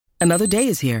Another day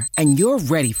is here, and you're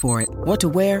ready for it. What to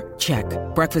wear? Check.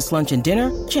 Breakfast, lunch, and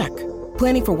dinner? Check.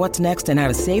 Planning for what's next and how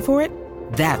to save for it?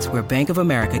 That's where Bank of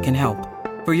America can help.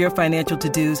 For your financial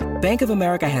to-dos, Bank of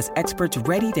America has experts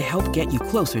ready to help get you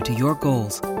closer to your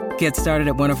goals. Get started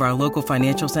at one of our local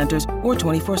financial centers or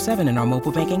 24/7 in our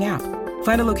mobile banking app.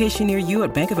 Find a location near you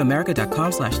at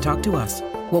bankofamerica.com/talktous.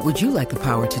 What would you like the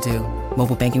power to do?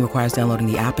 Mobile banking requires downloading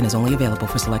the app and is only available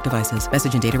for select devices.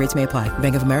 Message and data rates may apply.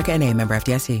 Bank of America N.A., member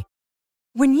FDIC.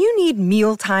 When you need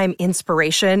mealtime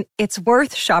inspiration, it's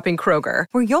worth shopping Kroger,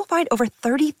 where you'll find over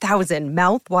 30,000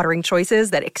 mouth-watering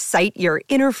choices that excite your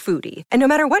inner foodie. And no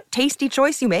matter what tasty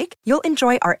choice you make, you'll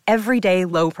enjoy our everyday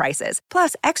low prices,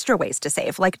 plus extra ways to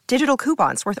save, like digital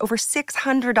coupons worth over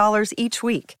 $600 each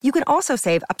week. You can also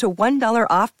save up to $1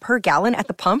 off per gallon at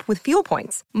the pump with fuel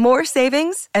points. More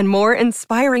savings and more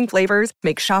inspiring flavors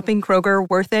make shopping Kroger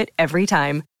worth it every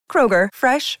time. Kroger,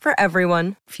 fresh for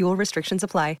everyone. Fuel restrictions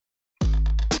apply.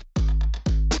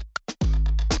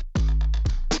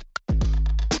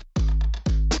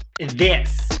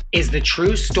 This is the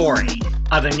true story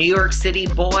of a New York City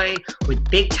boy with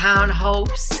big town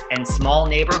hopes and small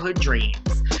neighborhood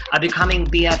dreams of becoming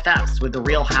BFFs with the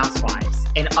Real Housewives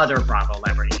and other Bravo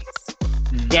celebrities.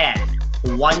 Then,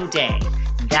 one day,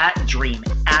 that dream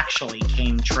actually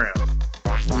came true.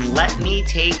 Let me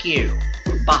take you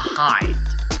behind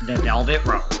the velvet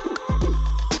rope.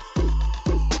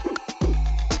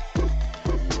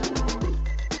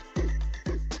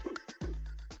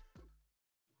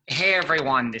 Hey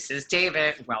everyone, this is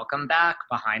David. Welcome back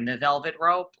behind the velvet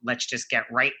rope. Let's just get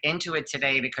right into it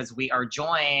today because we are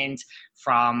joined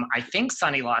from, I think,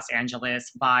 sunny Los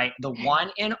Angeles by the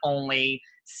one and only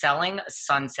Selling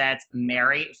Sunset's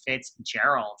Mary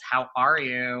Fitzgerald. How are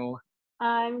you?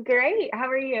 I'm great. How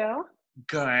are you?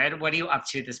 Good. What are you up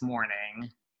to this morning?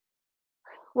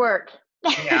 Work.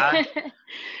 Yeah.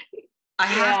 I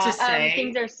have to say,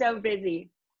 things are so busy.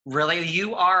 Really?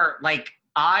 You are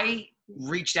I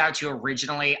reached out to you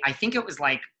originally. I think it was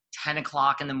like 10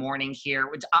 o'clock in the morning here.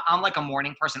 I'm like a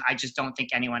morning person. I just don't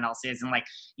think anyone else is. And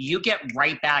you get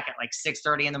right back at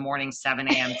 6:30 in the morning, 7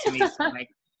 a.m. to me. So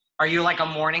are you like a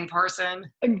morning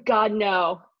person? God,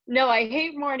 no. No, I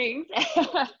hate mornings.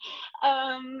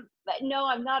 But no,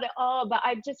 I'm not at all. But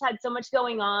I've just had so much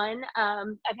going on.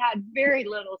 I've had very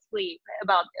little sleep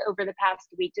over the past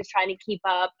week, just trying to keep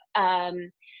up.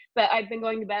 But I've been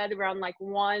going to bed around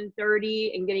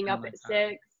 1:30 and getting up at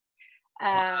 6.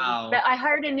 Wow. But I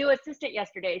hired a new assistant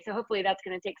yesterday, so hopefully that's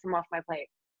going to take some off my plate.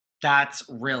 That's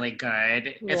really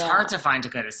good. It's hard to find a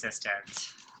good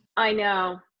assistant. I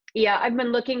know. Yeah, I've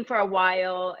been looking for a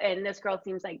while, and this girl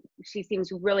seems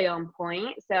really on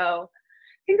point. So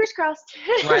fingers crossed.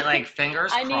 Right,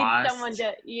 fingers crossed.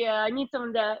 I need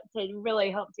someone to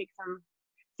really help take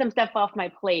some stuff off my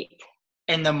plate.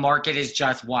 And the market is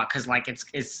just what? Because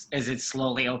is it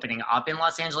slowly opening up in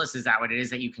Los Angeles? Is that what it is,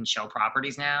 that you can show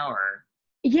properties now, or?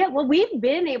 Yeah, well, we've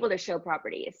been able to show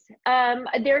properties.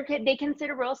 They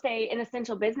consider real estate an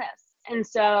essential business. And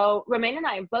so Romain and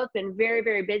I have both been very,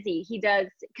 very busy. He does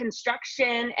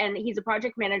construction and he's a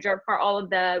project manager for all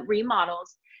of the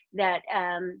remodels that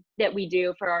we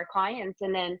do for our clients.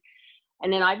 And then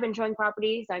I've been showing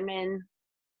properties. I'm in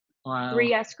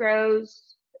 3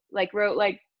 escrows,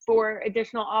 wrote 4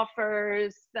 additional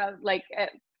offers. So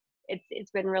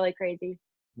it's been really crazy.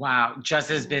 Wow,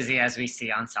 just as busy as we see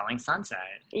on Selling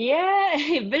Sunset.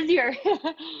 Yeah, busier.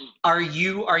 Are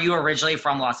you originally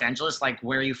from Los Angeles?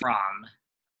 Where are you from?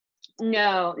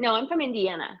 No, I'm from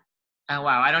Indiana. Oh,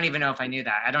 wow. I don't even know if I knew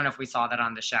that. I don't know if we saw that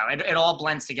on the show. It all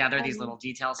blends together, these little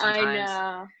details sometimes. I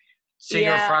know. So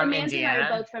you're from Indiana? And I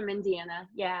are both from Indiana,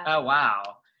 yeah. Oh,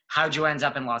 wow. How'd you end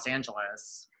up in Los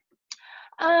Angeles?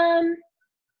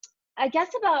 I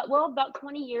guess about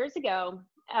 20 years ago.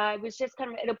 I was just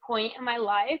kind of at a point in my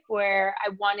life where I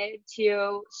wanted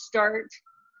to start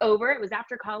over. It was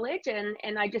after college,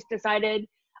 and I just decided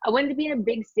I wanted to be in a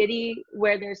big city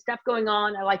where there's stuff going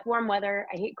on. I like warm weather.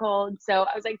 I hate cold. So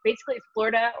I was basically it's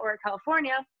Florida or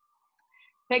California.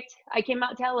 I came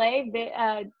out to LA,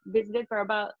 visited for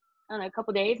about, a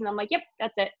couple days, and I'm yep,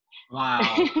 that's it. Wow.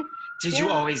 Did you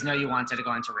always know you wanted to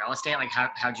go into real estate?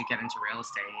 How'd you get into real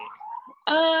estate?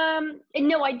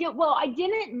 No, I did. Well, I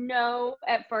didn't know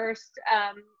at first.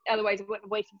 Otherwise I wouldn't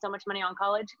have wasted so much money on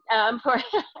college. I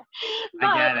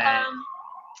get it.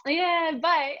 Yeah, but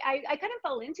I kind of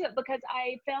fell into it because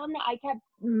I found that I kept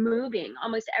moving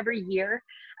almost every year,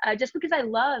 just because I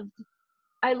loved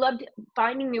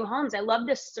finding new homes. I loved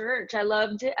the search. I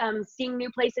loved seeing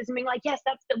new places and being yes,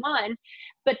 that's the one.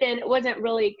 But then it wasn't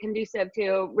really conducive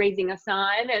to raising a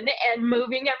son and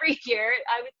moving every year.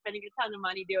 I was spending a ton of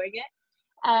money doing it.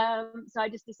 So I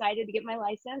just decided to get my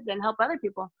license and help other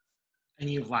people And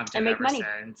you've loved and it make ever money.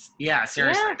 since. Yeah,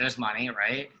 seriously, Yeah. there's money,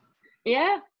 right?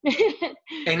 Yeah.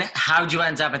 And how'd you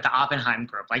end up at the Oppenheim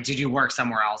Group? Like, did you work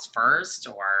somewhere else first,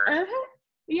 or? Uh-huh.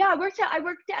 Yeah, I worked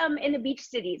in the beach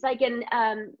cities. Like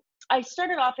I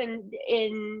started off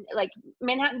in like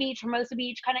Manhattan Beach, Hermosa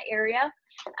Beach kind of area.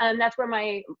 That's where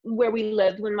we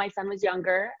lived when my son was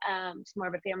younger. It's more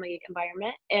of a family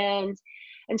environment. And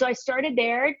so I started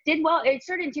there, did well. It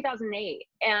started in 2008,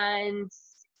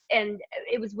 and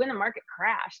it was when the market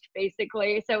crashed,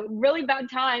 basically. So really bad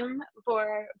time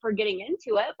for getting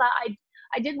into it, but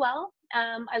I did well.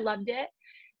 I loved it.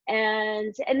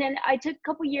 And then I took a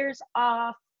couple years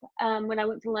off when I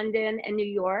went to London and New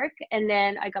York, and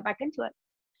then I got back into it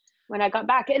when I got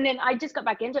back. And then I just got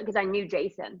back into it because I knew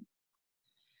Jason.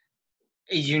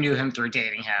 You knew him through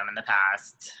dating him in the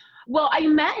past. Well, I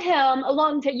met him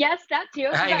yes, that too.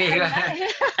 I mean,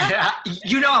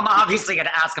 you know, I'm obviously going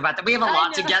to ask about that. We have a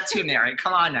lot to get to, Mary.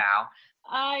 Come on now.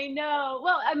 I know.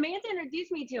 Well, Amanda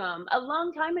introduced me to him a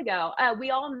long time ago.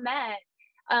 We all met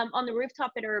on the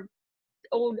rooftop at her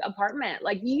old apartment,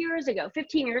 like years ago,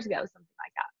 15 years ago, something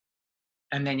like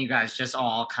that. And then you guys just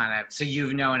all kind of, so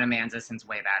you've known Amanda since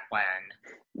way back when?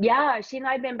 Yeah, she and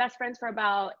I have been best friends for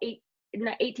about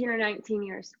 18 or 19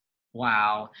 years.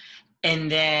 Wow.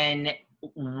 And then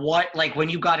what, like when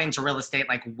you got into real estate,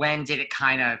 like when did it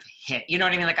kind of hit? You know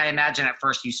what I mean? Like I imagine at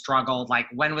first you struggled. Like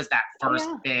when was that first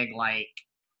big, like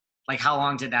how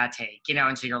long did that take? You know,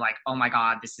 until you're like, oh my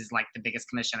God, this is like the biggest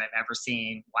commission I've ever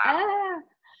seen. Wow.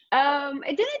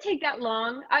 It didn't take that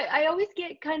long. I always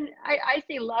get I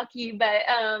say lucky, but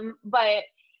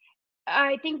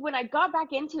I think when I got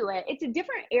back into it, it's a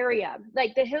different area.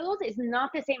 Like the Hills is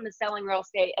not the same as selling real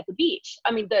estate at the beach.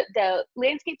 I mean, the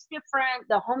landscape's different,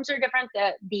 the homes are different,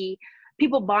 the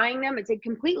people buying them, it's a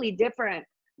completely different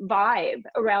vibe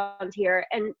around here,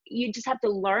 and you just have to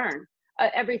learn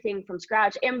everything from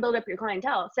scratch and build up your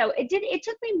clientele. So it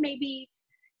took me maybe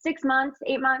 6 months,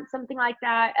 8 months, something like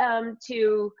that,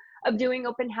 of doing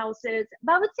open houses.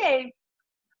 But I would say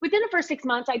within the first 6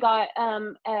 months, I got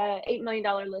a $8 million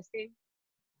listing.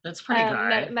 That's pretty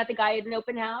good. Met the guy at an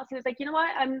open house. He was like, you know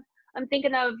what, I'm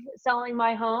thinking of selling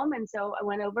my home, and so I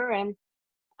went over and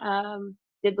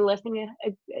did the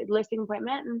listing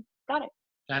appointment and got it.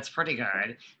 That's pretty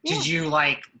good. Yeah. Did you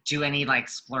like do any like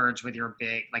splurge with your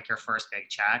first big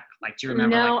check? Like, do you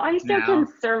remember? No, I'm so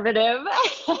conservative.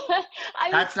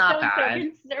 That's not bad. So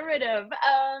conservative.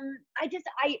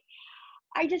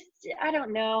 I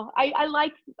don't know. I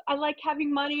like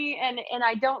having money, and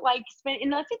I don't like spending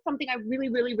unless it's something I really,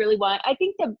 really, really want. I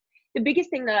think the biggest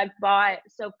thing that I've bought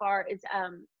so far is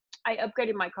I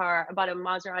upgraded my car. I bought a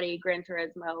Maserati Gran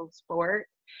Turismo Sport.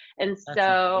 And so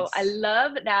nice. I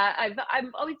love that. I've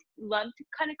always loved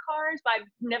kind of cars, but I've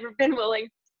never been willing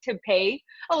to pay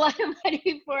a lot of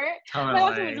money for it. Totally. My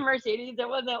husband was a Mercedes. It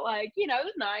wasn't like, it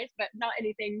was nice, but not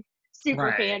anything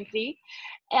super fancy.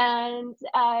 And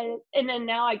then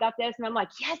now I got this, and I'm like,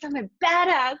 yes, I'm a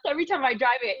badass. Every time I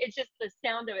drive it, it's just the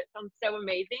sound of it sounds so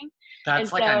amazing.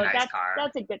 That's like a nice car.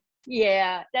 That's a good,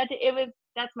 yeah.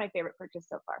 That's my favorite purchase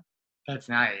so far. That's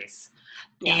nice.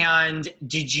 Yeah. And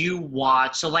did you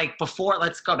watch, so like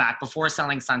let's go back, before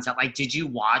Selling Sunset, like did you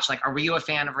watch, like, were you a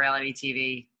fan of reality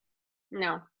TV?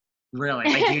 No. Really?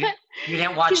 Like you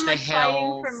didn't watch The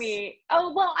Hills? For me.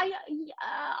 Oh, well,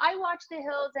 I watched The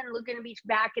Hills and Laguna Beach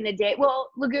back in the day. Well,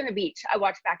 Laguna Beach I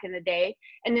watched back in the day,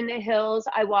 and then The Hills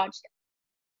I watched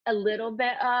a little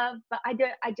bit of, but I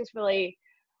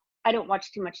don't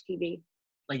watch too much TV.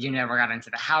 Like you never got into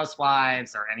The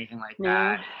Housewives or anything like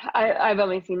that? No, I've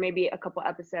only seen maybe a couple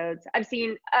episodes. I've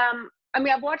seen,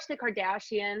 I've watched the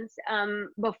Kardashians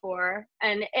before,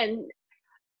 and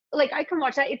like I can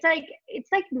watch that. It's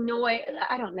like noise.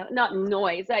 I don't know, not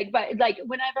noise. But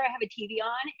whenever I have a TV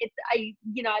on, I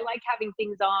like having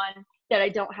things on that I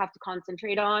don't have to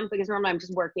concentrate on, because normally I'm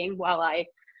just working while I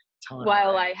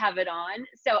have it on.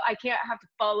 So I can't have to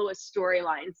follow a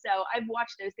storyline. So I've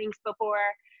watched those things before.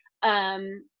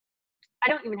 I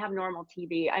don't even have normal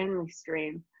TV. I only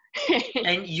stream.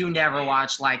 And you never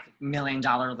watched like $1 Million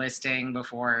Listing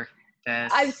before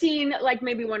this? I've seen like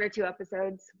maybe 1 or 2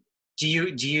 episodes. Do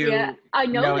you yeah, I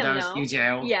know them those? Now. You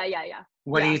do? Yeah.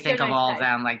 What do you think of all of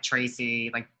them? Like Tracy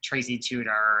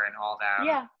Tudor and all them?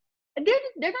 Yeah. They're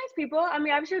nice people. I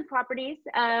mean, I've showed properties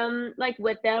like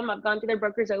with them. I've gone to their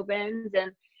brokers opens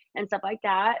and stuff like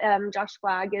that. Josh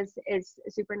Flagg is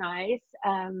super nice.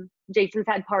 Jason's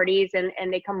had parties and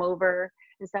they come over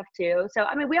and stuff too. So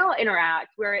I mean, we all interact.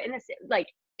 We're in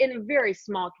a very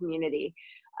small community.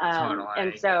 Totally.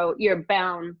 And so you're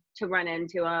bound to run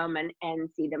into them and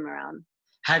see them around.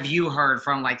 Have you heard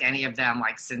from like any of them,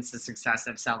 like since the success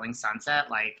of Selling Sunset?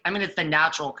 Like, I mean, it's the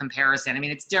natural comparison. I mean,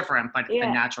 it's different, but it's the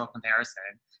Yeah. natural comparison.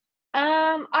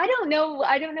 I don't know.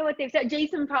 I don't know what they've said.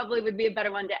 Jason probably would be a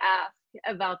better one to ask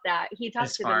about that. He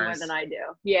talks As to them far more as, than I do.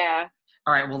 Yeah.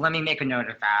 all right, well, let me make a note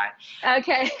of that.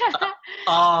 Okay.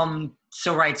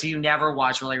 So right, so you never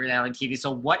watch really reality TV.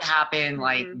 So what happened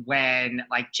like Mhm. when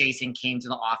like Jason came to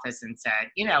the office and said,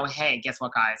 you know, hey, guess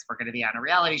what, guys, we're gonna be on a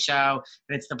reality show,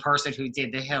 and it's the person who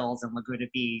did The Hills and Laguna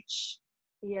Beach.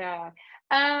 Yeah.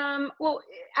 Well,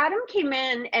 Adam came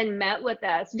in and met with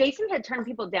us. Jason had turned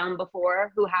people down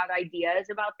before who had ideas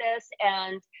about this,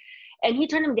 and he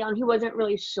turned them down. He wasn't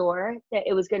really sure that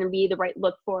it was going to be the right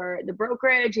look for the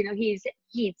brokerage. You know, he's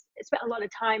spent a lot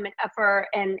of time and effort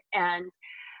and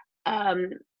um,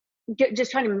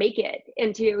 just trying to make it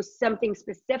into something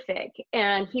specific.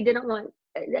 And he didn't want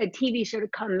a TV show to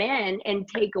come in and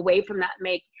take away from that,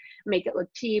 make it look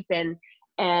cheap and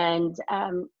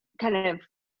kind of,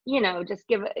 you know, just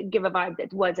give a vibe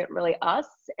that wasn't really us.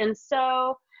 And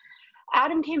so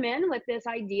Adam came in with this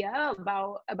idea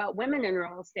about women in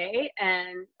real estate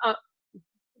and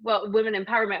well, women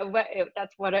empowerment.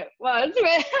 That's what it was,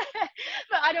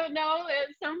 but I don't know at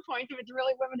some point if it's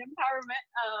really women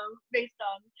empowerment based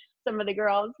on some of the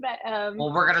girls. But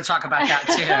Well, we're gonna talk about that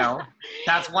too.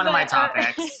 That's one of my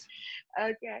topics.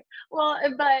 Okay. Well,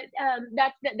 but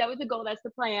that was the goal. That's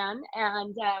the plan,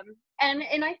 and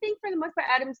I think for the most part,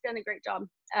 Adam's done a great job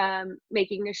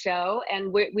making the show,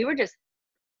 and we were just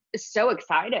so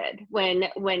excited when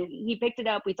he picked it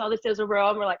up. We saw the sizzle reel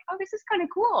and we're like, oh, this is kind of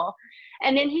cool.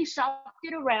 And then he shopped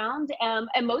it around,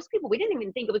 and most people, we didn't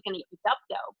even think it was going to get picked up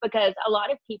though, because a lot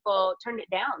of people turned it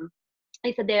down.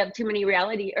 They said they have too many real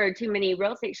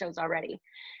estate shows already.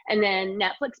 And then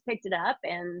Netflix picked it up,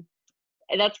 and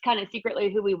that's kind of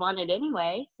secretly who we wanted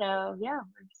anyway. So yeah,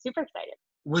 we're super excited.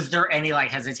 Was there any like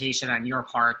hesitation on your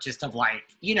part just of like,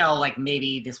 you know, like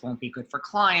maybe this won't be good for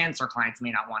clients or clients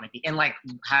may not want to be, and like,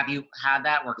 have you had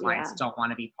that where clients don't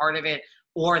want to be part of it,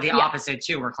 or the opposite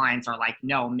too, where clients are like,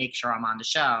 no, make sure I'm on the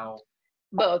show?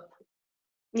 Both.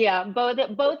 Yeah,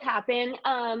 both happen.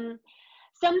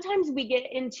 Sometimes we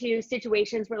get into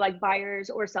situations where like buyers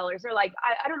or sellers are like,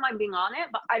 I don't mind being on it,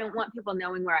 but I don't want people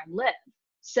knowing where I live.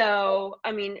 So,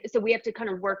 I mean, so we have to kind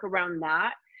of work around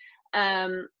that.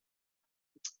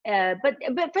 But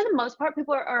for the most part,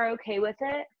 people are okay with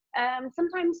it.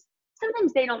 Sometimes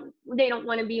they don't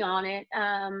want to be on it.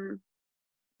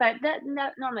 But that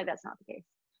normally that's not the case.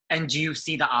 And do you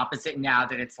see the opposite now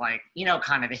that it's like, you know,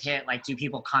 kind of a hit? Like, do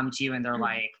people come to you and they're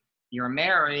like, you're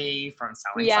Mary from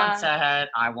Selling Sunset,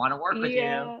 I want to work with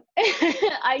you?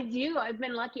 I do. I've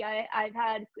been lucky. I've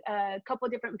had a couple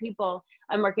different people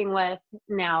I'm working with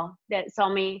now that saw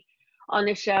me on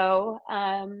the show,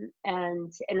 and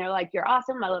they're like, you're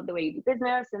awesome, I love the way you do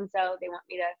business, and so they want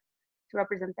me to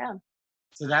represent them.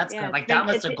 So that's good. Like, that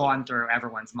must have gone through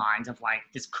everyone's minds of like,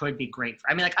 this could be great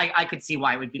I mean, like, I could see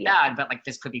why it would be bad, but like,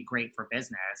 this could be great for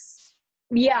business.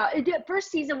 Yeah, first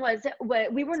season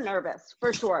we were nervous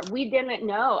for sure. We didn't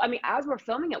know. I mean, as we're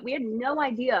filming it, we had no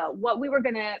idea what we were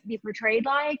gonna be portrayed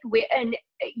like. And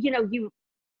you know,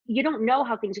 you don't know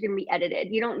how things are going to be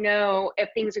edited. You don't know if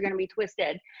things are going to be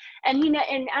twisted. And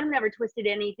and Adam never twisted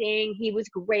anything. He was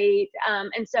great.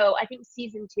 And so I think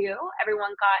season 2, everyone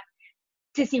got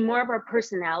to see more of our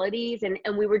personalities, and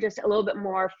we were just a little bit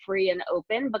more free and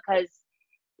open because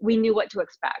we knew what to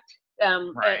expect.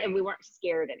 And we weren't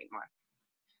scared anymore.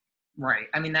 Right.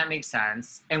 I mean, that makes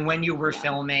sense. And when you were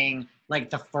filming like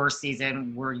the first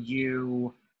season, were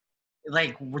you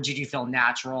like, did you feel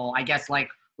natural? I guess like,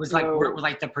 were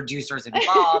like the producers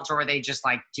involved, or were they just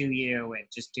like, do you and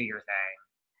just do your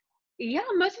thing? Yeah,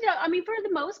 most of I mean, for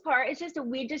the most part, it's just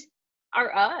we just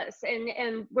are us,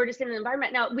 and we're just in an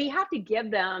environment. Now we have to give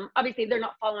them, obviously they're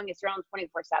not following us around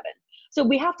 24/7. So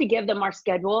we have to give them our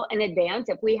schedule in advance.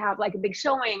 If we have like a big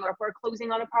showing or if we're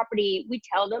closing on a property, we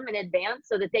tell them in advance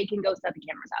so that they can go set the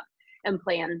cameras up and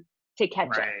plan to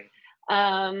catch it.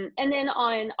 And then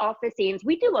on office scenes,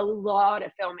 we do a lot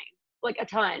of filming, like a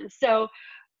ton. So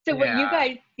what you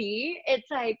guys see, it's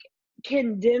like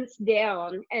condensed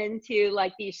down into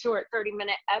like these short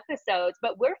 30-minute episodes,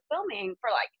 but we're filming for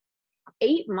like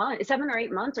 7 or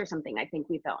 8 months or something. I think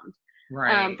we filmed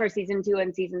for season 2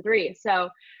 and season 3. So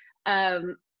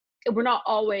we're not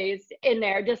always in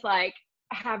there just like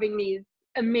having these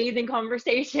amazing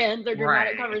conversations or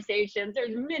dramatic conversations.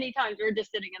 There's many times we're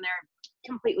just sitting in there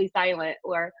completely silent,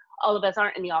 or all of us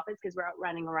aren't in the office because we're out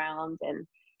running around and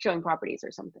showing properties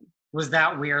or something. Was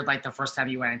that weird, like the first time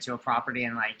you went into a property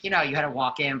and like, you know, you had to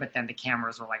walk in, but then the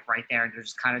cameras were like right there and you're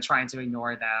just kind of trying to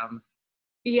ignore them?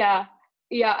 Yeah,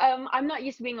 Yeah, I'm not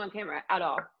used to being on camera at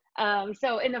all.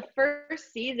 So in the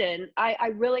first season,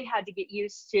 I really had to get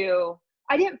used to.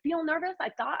 I didn't feel nervous. I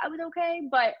thought I was okay,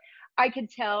 but I could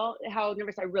tell how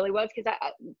nervous I really was because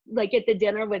like at the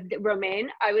dinner with Romaine,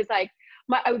 I was like,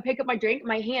 I would pick up my drink,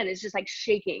 my hand is just like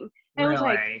shaking, and I was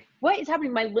like, Really? what is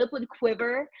happening? My lip would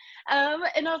quiver,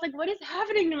 and I was like, what is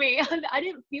happening to me? I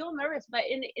didn't feel nervous, but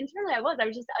internally I was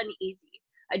just uneasy.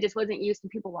 I just wasn't used to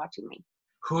people watching me.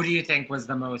 Who do you think was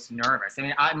the most nervous? I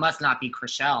mean, it must not be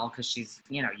Chrishell because she's,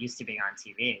 used to being on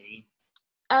TV.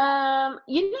 I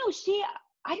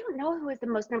don't know who was the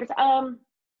most nervous.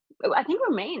 I think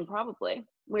Romaine probably,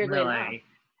 weirdly enough. Really?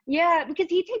 Yeah, because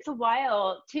he takes a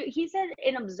while to. He's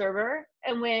an observer,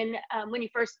 and when you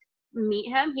first meet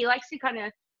him, he likes to kind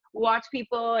of watch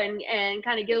people and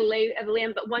kind of get a lay of the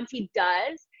land. But once he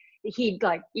does, he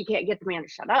like you can't get the man to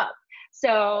shut up.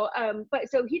 So,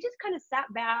 so he just kind of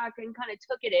sat back and kind of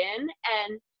took it in,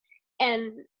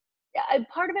 and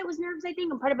part of it was nerves, I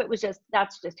think, and part of it was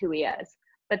that's just who he is.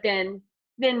 But then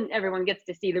everyone gets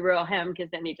to see the real him because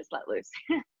then he just let loose.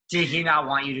 Did he not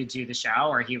want you to do the show,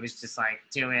 or he was just like,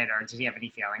 do it, or did he have any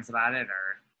feelings about it,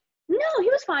 or? No, he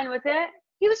was fine with it.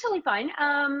 He was totally fine.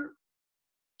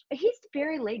 He's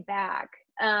very laid back.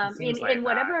 In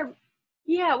whatever,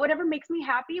 whatever makes me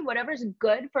happy, whatever's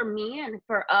good for me and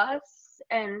for us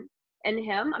and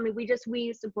him. I mean,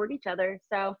 we support each other,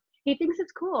 so he thinks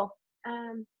it's cool.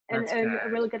 And a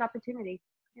really good opportunity.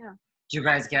 Yeah. Do you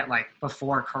guys get like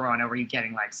before Corona, were you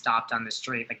getting like stopped on the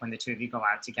street, like when the two of you go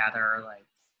out together, like?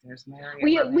 There's Mary.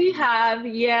 We have,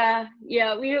 yeah.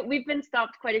 We've been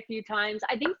stopped quite a few times.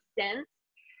 I think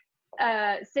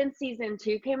since season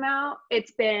 2 came out,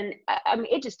 it's been. I mean,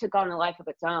 it just took on a life of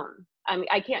its own. I mean,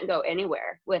 I can't go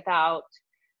anywhere without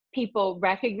people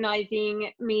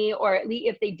recognizing me, or at least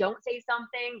if they don't say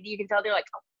something, you can tell they're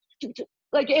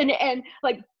like, and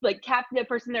like tap the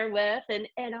person they're with, and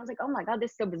I was like, oh my god, this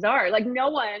is so bizarre. Like no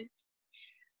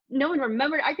one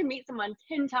remembered. I could meet someone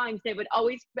 10 times. They would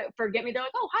always forget me. They're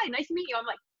like, oh, hi, nice to meet you. I'm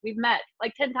like, we've met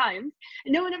like 10 times.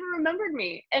 And no one ever remembered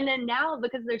me. And then now,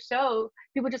 because of their show,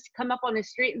 people just come up on the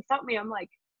street and stop me. I'm like,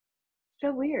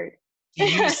 so weird. Do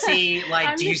you see, like,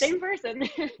 I'm the same person.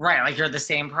 Right, like you're the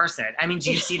same person. I mean,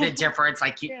 do you see the difference,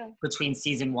 like, between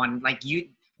season 1? Like, you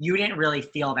didn't really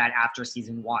feel that after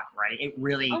season 1, right? It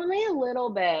really... Only a little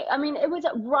bit. I mean, it was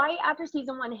right after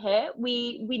season 1 hit,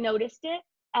 we noticed it.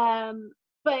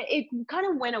 But it kind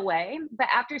of went away. But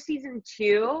after season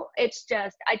 2,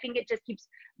 I think it just keeps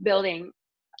building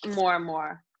more and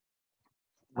more.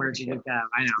 Where'd you go?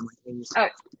 I know.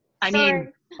 Sorry.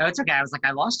 Oh, it's okay. I was like,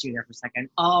 I lost you there for a second.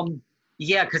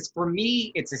 Yeah, because for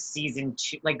me, it's a season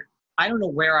 2. Like, I don't know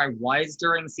where I was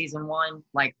during season 1.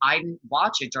 Like, I didn't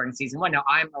watch it during season 1. Now,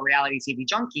 I'm a reality TV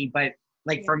junkie, but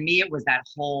like for me, it was that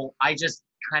whole, I just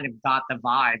kind of got the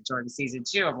vibe during season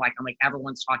 2 of like, I'm like,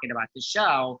 everyone's talking about the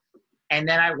show. And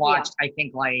then I watched, I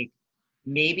think, like,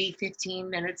 maybe 15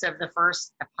 minutes of the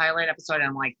first pilot episode. And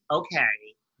I'm like, okay,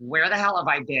 where the hell have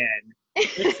I been?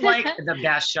 It's like the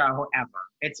best show ever.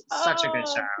 It's such a good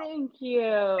show. Thank you.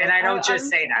 And I don't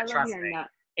say that, trust me.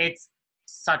 It's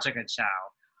such a good show.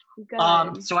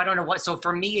 Good. So I don't know what, so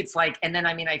for me, it's like, and then,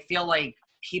 I mean, I feel like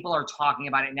people are talking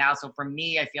about it now. So for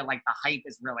me, I feel like the hype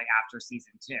is really after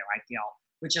season 2, I feel,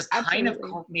 which is kind of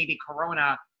maybe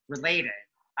Corona related.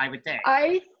 I would think.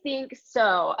 I think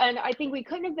so. And I think we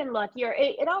couldn't have been luckier.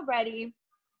 It already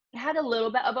had a little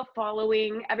bit of a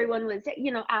following. Everyone was,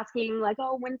 asking like,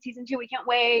 oh, when season 2, we can't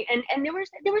wait. And there were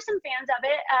some fans of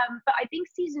it. But I think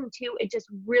season 2, it just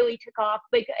really took off,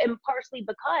 and partially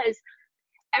because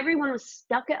everyone was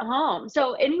stuck at home.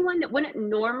 So anyone that wouldn't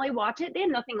normally watch it, they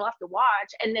had nothing left to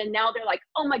watch. And then now they're like,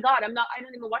 oh my God, I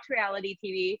don't even watch reality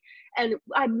TV. And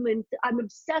I'm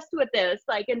obsessed with this.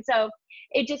 Like, and so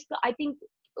it just, I think,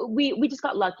 we just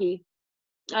got lucky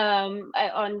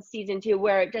on season 2,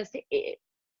 where it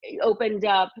opened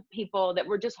up people that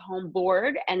were just home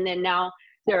bored, and then now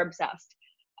they're obsessed.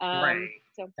 Right.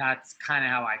 So that's kind of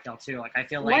how I feel too. Like I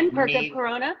feel like one perk of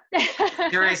Corona.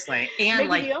 Seriously, and maybe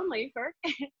like the only perk.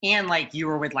 And like you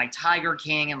were with like Tiger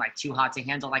King and like Too Hot to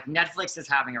Handle. Like Netflix is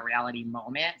having a reality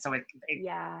moment, so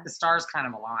the stars kind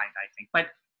of aligned, I think. But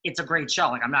it's a great show.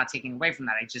 Like I'm not taking away from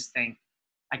that. I just think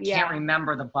I can't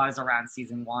remember the buzz around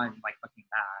season 1. Like looking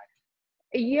back.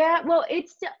 Yeah, well,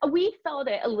 we felt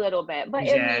it a little bit, but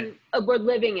I mean, we're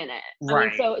living in it.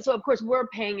 Right. I mean, so of course we're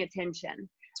paying attention.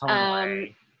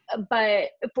 Totally.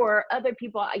 But for other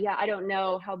people, I don't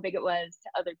know how big it was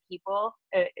to other people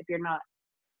if you're not,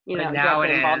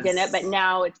 directly involved in it. But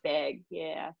now it's big.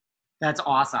 Yeah. That's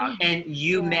awesome. And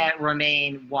you met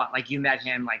Romaine, what? Like you met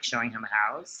him, like showing him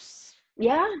a house?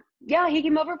 Yeah, yeah, he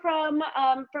came over from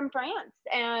France,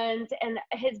 and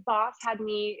his boss had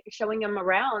me showing him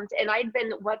around, and I'd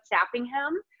been WhatsApping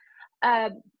him, uh,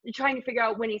 trying to figure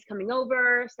out when he's coming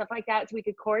over, stuff like that, so we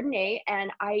could coordinate.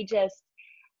 And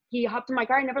he hopped in my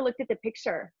car. I never looked at the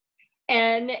picture,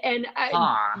 and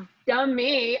Huh. dumb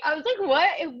me, I was like, what?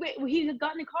 He had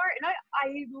gotten in the car, and I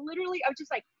was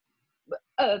just like,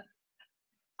 uh,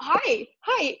 hi,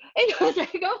 and I was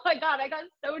like, oh my god, I got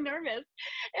so nervous,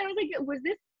 and I was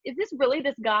like, is this really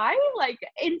this guy? Like,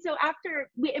 and so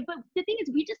but the thing is,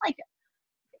 we just like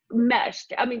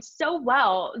meshed. I mean, so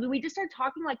well. We just started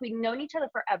talking like we'd known each other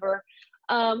forever.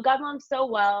 Got along so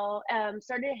well.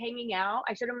 Started hanging out.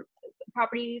 I showed him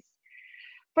properties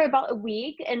for about a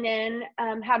week, and then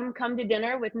had him come to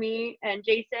dinner with me and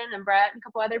Jason and Brett and a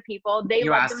couple other people. They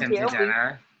You loved asked him him to too.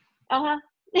 dinner. Uh-huh.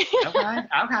 Okay.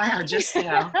 Okay. I just,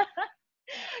 Yeah.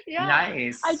 I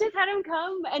nice. just had him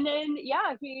come, and then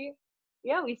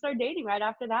we started dating right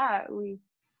after that. So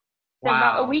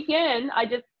about a Wow. week in, I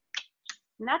just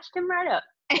snatched him right up.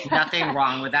 Nothing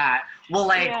wrong with that. Well,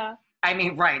 like, Yeah. I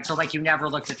mean, right. So, like, you never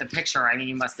looked at the picture. I mean,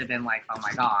 you must have been like, oh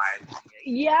my God.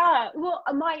 Yeah. Well,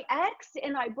 my ex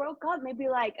and I broke up maybe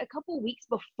like a couple weeks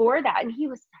before that, and he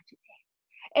was such a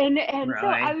and so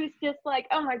I Really? was just like,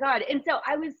 oh my god. And so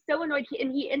I was so annoyed.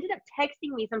 And he ended up texting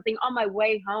me something on my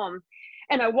way home,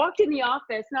 and I walked in the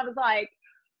office and I was like,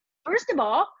 first of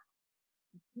all,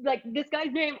 like, this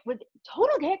guy's name was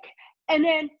total dick. And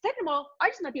then second of all, I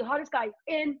just met the hottest guy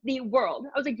in the world.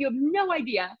 I was like, you have no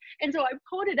idea. And so I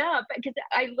pulled it up because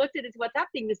I looked at his WhatsApp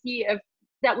thing to see if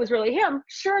that was really him.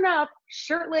 Sure enough,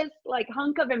 shirtless, like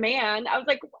hunk of a man. I was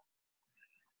like,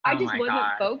 I Oh just my wasn't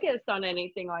God. focused on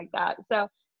anything like that. So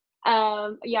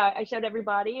yeah, I showed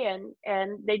everybody,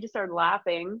 and they just started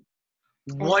laughing.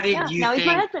 What And did yeah, you now he's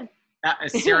my think? husband.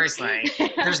 Seriously,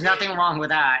 there's nothing wrong with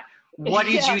that. What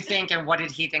did Yeah. you think, and what did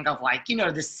he think of, like,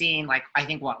 the scene? Like, I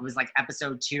think what was like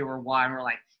episode 2 or 1, where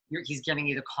like he's giving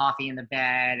you the coffee in the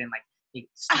bed, and like they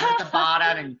start at the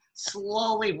bottom and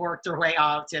slowly work their way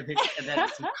up to this, and then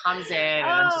he comes in, and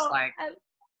I'm just Oh, like,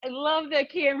 I love the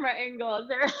camera angles.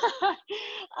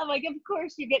 I'm like, of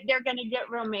course they're gonna get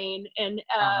Romaine and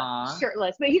uh-huh.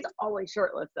 shirtless, but he's always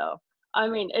shirtless though. I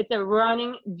mean, it's a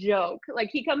running joke. Like,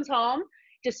 he comes home,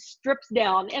 just strips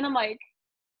down, and I'm like,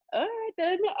 all right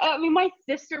then. I mean, my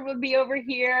sister would be over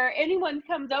here. Anyone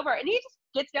comes over, and he just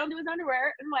gets down to his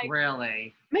underwear. And I'm like,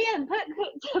 Really? man,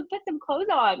 put some clothes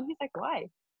on. He's like, why?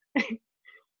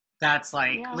 That's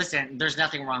like, Yeah. listen, there's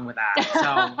nothing wrong with that.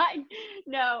 So,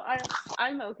 No,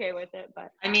 I'm okay with it,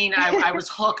 but I mean, I was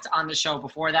hooked on the show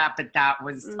before that, but that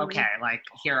was mm, okay. Like,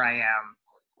 here I am.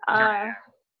 Here I uh, am.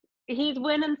 he's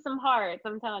winning some hearts,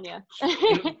 I'm telling you.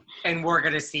 And we're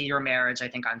gonna see your marriage, I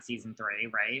think, on season 3,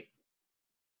 right?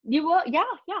 You will, yeah,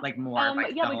 yeah. Like more,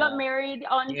 like Yeah, the we got whole, married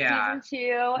on yeah, season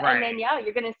 2, and then right, yeah,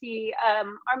 you're gonna see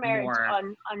our marriage more.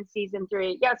 on season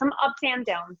 3. Yeah, some ups and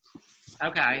downs.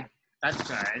 Okay, that's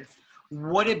good.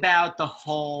 What about the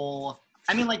whole?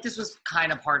 I mean, like, this was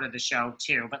kind of part of the show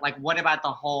too, but like, what about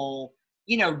the whole,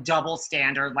 double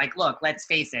standard? Like, look, let's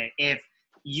face it, if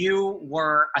you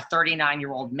were a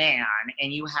 39-year-old man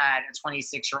and you had a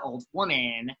 26-year-old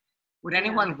woman, would Yeah.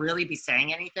 anyone really be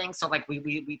saying anything? So like,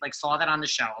 we like saw that on the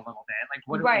show a little bit.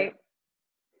 Like, Right.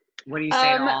 what do you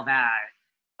say to Um, all that?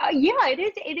 yeah, it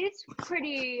is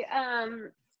pretty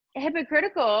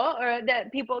hypocritical, or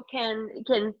that people can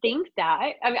think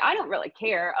that. I mean, I don't really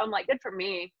care. I'm like, good for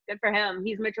me, good for him.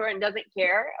 He's mature and doesn't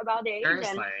care about age,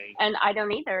 Seriously. and I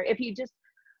don't either. If he just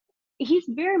He's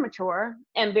very mature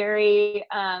and very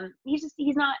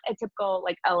he's not a typical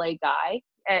like LA guy.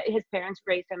 His parents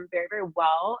raised him very, very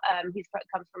well.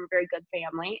 Comes from a very good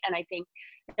family, and I think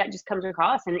that just comes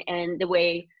across, and the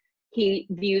way he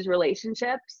views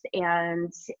relationships,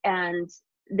 and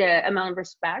the amount of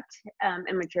respect and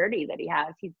maturity that he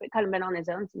has. He's kind of been on his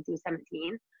own since he was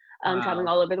 17, traveling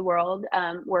Wow. all over the world,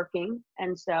 working,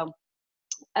 and so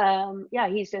yeah,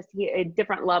 a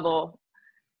different level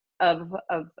of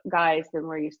guys than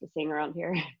we're used to seeing around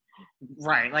here.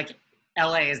 Right. Like,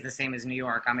 LA is the same as New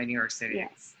York. I'm in New York City. Yeah.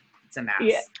 It's a Yeah.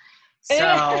 mess.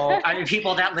 So, I mean,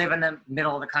 people that live in the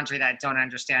middle of the country that don't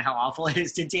understand how awful it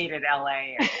is to date in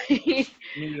LA and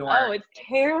New Oh, York, it's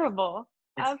terrible.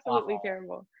 it's Absolutely awful.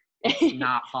 terrible. It's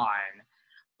not fun.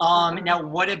 Uh-uh. Now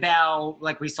what about,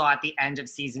 like, we saw at the end of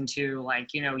season 2,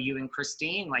 like, you and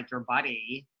Christine, like your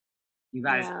buddy, you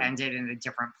guys Yeah. ended in a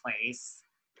different place.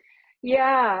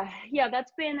 Yeah,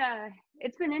 that's been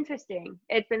it's been interesting.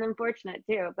 It's been unfortunate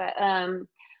too, but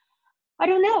I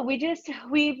don't know.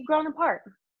 We've grown apart.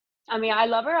 I mean, I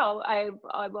love her. I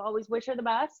will always wish her the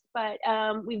best, but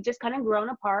we've just kind of grown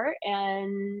apart,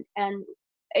 and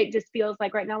it just feels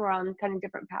like right now we're on kind of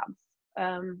different paths.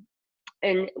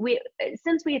 And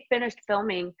since we finished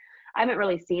filming, I haven't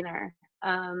really seen her.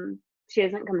 She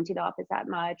hasn't come into the office that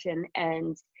much, and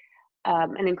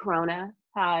then Corona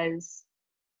has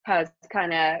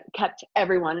kind of kept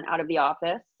everyone out of the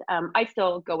office. I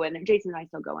still go in, Jason and I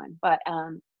still go in, but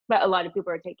a lot of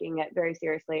people are taking it very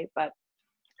seriously, but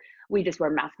we just wear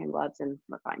masks and gloves and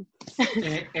we're fine.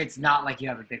 It's not like you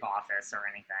have a big office or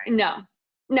anything.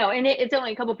 No, and it's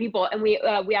only a couple people, and we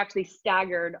actually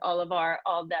staggered all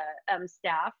the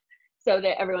staff so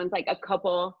that everyone's like a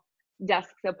couple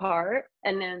desks apart,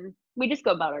 and then we just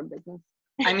go about our business.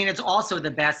 I mean, it's also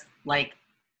the best, like,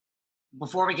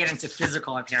 before we get into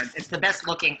physical appearance, it's the best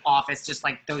looking office. Just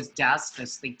like those desks,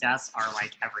 those sleek desks are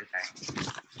like everything.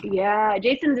 Yeah,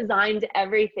 Jason designed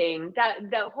everything.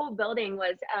 The whole building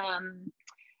was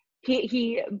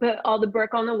he put all the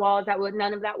brick on the walls.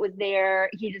 None of that was there.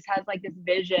 He just has like this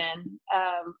vision.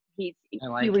 He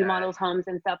remodels homes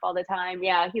and stuff all the time.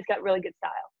 Yeah, he's got really good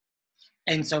style.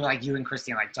 And so like you and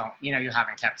Christine, like you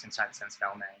haven't kept in touch since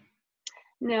filming.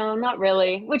 No, not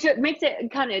really, which it makes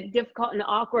it kind of difficult and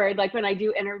awkward, like when I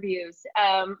do interviews,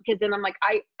 because then I'm like,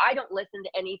 I don't listen to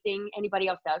anything anybody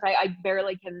else does. I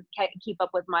barely can keep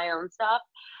up with my own stuff.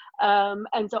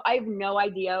 And so I have no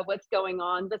idea what's going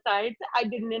on. Besides, I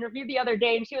did an interview the other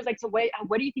day and she was like, so wait,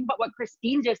 what do you think about what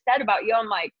Christine just said about you? I'm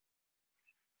like,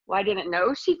 well, I didn't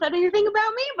know she said anything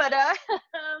about me, but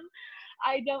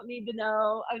I don't need to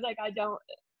know. I was like,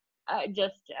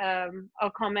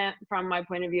 I'll comment from my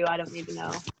point of view. I don't need to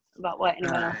know about what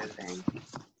anyone else is saying.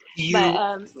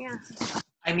 Yeah.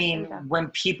 I mean, when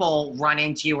people run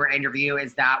into you or interview,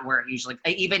 is that where it usually,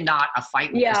 even not a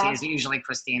fight with Christine, is it usually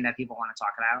Christine that people want to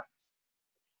talk about?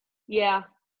 Yeah,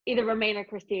 either Romain or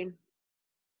Christine.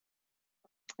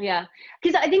 Yeah,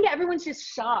 because I think everyone's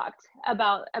just shocked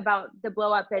about the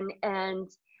blow up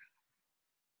and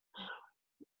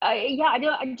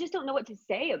I just don't know what to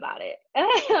say about it,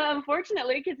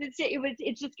 unfortunately, because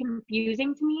it's just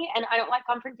confusing to me, and I don't like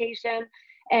confrontation,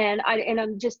 and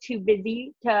I'm just too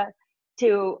busy to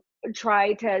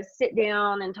try to sit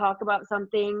down and talk about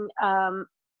something. From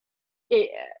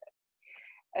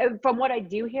what I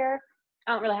do hear,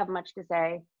 I don't really have much to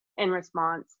say in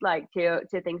response, like to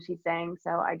things she's saying.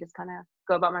 So I just kind of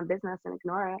go about my business and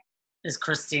ignore it. Is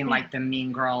Christine like the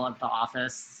mean girl of the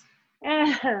office?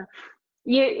 That's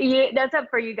up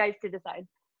for you guys to decide.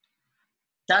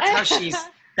 That's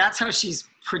how she's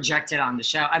projected on the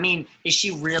show. I mean, is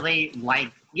she really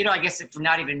like, I guess if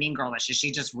not even mean girlish, is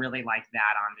she just really like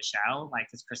that on the show? Like,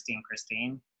 is Christine?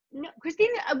 No,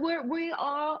 Christine, we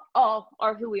all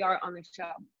are who we are on the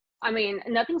show. I mean,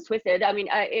 nothing's twisted. I mean,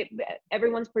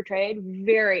 everyone's portrayed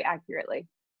very accurately.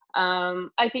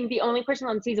 I think the only person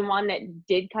on season 1 that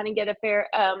did kind of get a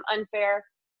unfair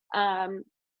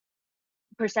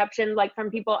perception, like from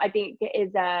people, I think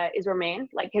is Romain,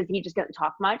 like, because he just didn't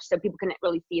talk much, so people couldn't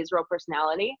really see his real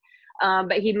personality.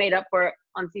 But he made up for it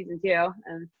on season 2.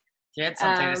 And he had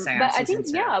something to say. But I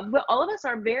think, but all of us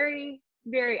are very,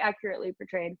 very accurately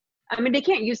portrayed. I mean, they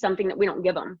can't use something that we don't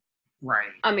give them.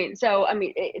 Right. I mean,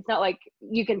 it's not like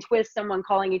you can twist someone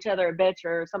calling each other a bitch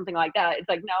or something like that. It's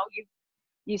like, no,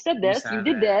 you said this, you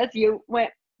did this, you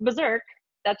went berserk.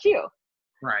 That's you.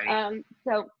 Right.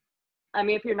 So, I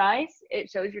mean, if you're nice, it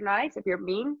shows you're nice. If you're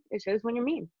mean, it shows when you're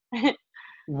mean.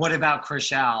 What about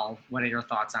Chrishell? What are your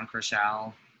thoughts on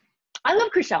Chrishell? I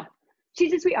love Chrishell.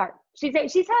 She's a sweetheart. She's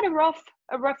had a rough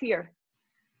year.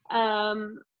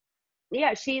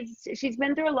 Yeah, she's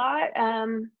been through a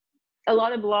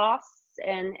lot of loss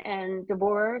and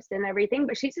divorce and everything,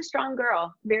 but she's a strong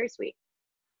girl, very sweet.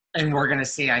 And we're gonna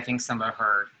see, I think, some of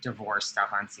her divorce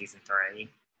stuff on season 3.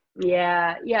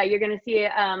 Yeah, you're gonna see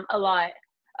a lot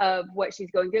of what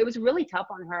she's going through. It was really tough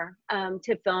on her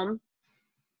to film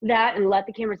that and let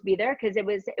the cameras be there, because it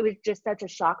was just such a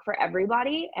shock for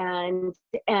everybody, and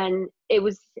it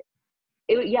was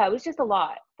just a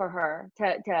lot for her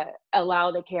to allow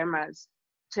the cameras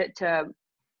to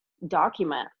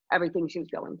document everything she was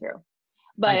going through.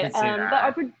 But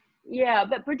our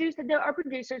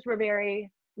producers were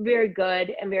very, very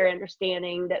good and very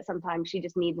understanding that sometimes she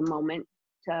just needs a moment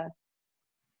to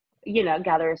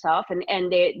gather herself, and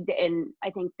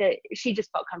I think that she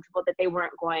just felt comfortable that they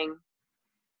weren't going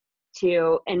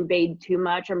to invade too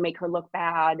much or make her look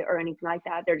bad or anything like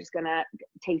that. They're just gonna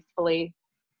tastefully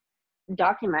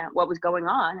document what was going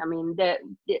on. I mean,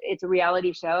 it's a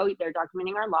reality show. They're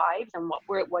documenting our lives and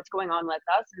what's going on with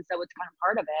us, and so it's kind of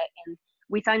part of it, and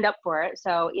we signed up for it.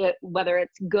 So whether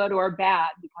it's good or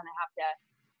bad, we kind of have to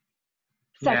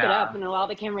suck it up and allow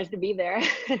the cameras to be there.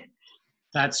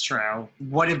 That's true.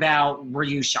 What about, were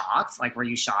you shocked? Like, were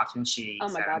you shocked when she Oh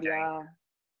my said, God, yeah.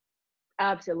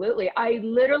 Absolutely. I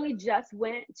literally just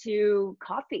went to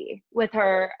coffee with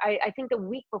her, I think the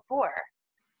week before.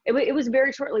 It was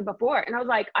very shortly before. And I was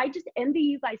like, I just envy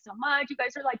you guys so much. You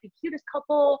guys are like the cutest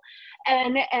couple.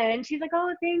 And she's like,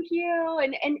 oh, thank you.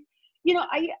 And you know,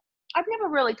 I've never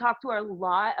really talked to her a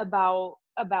lot about,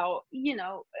 you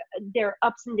know, their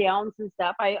ups and downs and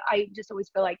stuff. I just always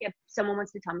feel like if someone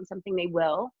wants to tell me something, they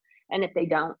will. And if they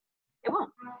don't, they won't.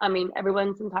 I mean,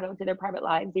 everyone's entitled to their private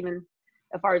lives, even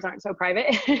if ours aren't so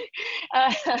private.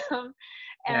 um,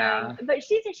 Yeah. but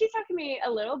she's talked to me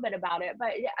a little bit about it,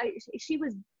 but she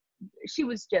was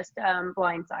just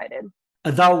blindsided.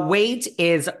 The wait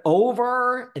is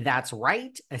over. That's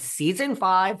right. Season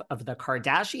 5 of The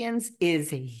Kardashians is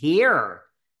here.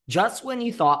 Just when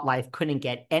you thought life couldn't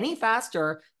get any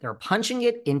faster, they're punching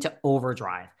it into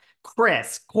overdrive.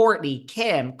 Kris, Kourtney,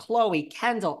 Kim, Khloe,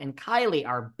 Kendall, and Kylie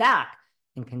are back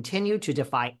and continue to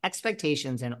defy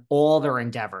expectations in all their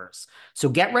endeavors. So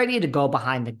get ready to go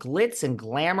behind the glitz and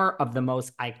glamour of the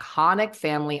most iconic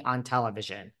family on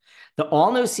television. The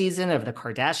all-new season of The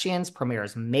Kardashians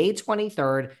premieres May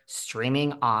 23rd,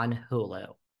 streaming on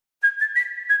Hulu.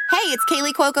 Hey, it's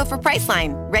Kaylee Cuoco for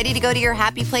Priceline. Ready to go to your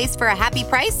happy place for a happy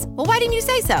price? Well, why didn't you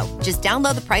say so? Just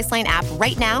download the Priceline app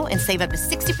right now and save up to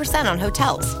 60% on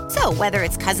hotels. So whether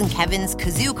it's Cousin Kevin's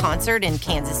Kazoo Concert in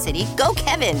Kansas City, go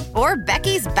Kevin, or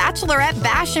Becky's Bachelorette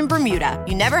Bash in Bermuda,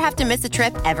 you never have to miss a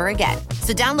trip ever again.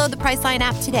 So download the Priceline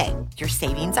app today. Your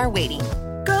savings are waiting.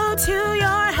 Go to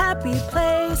your happy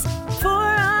place for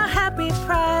a happy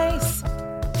price.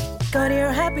 Go to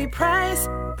your happy price,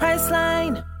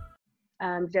 Priceline.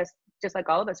 Just like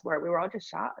all of us were, we were all just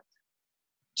shocked.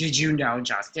 Did you know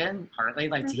Justin partly?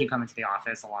 Like, did he come into the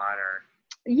office a lot, or?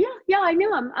 Yeah, I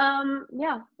knew him.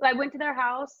 Yeah, I went to their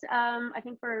house. I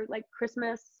think for a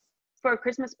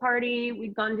Christmas party.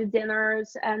 We'd gone to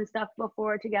dinners and stuff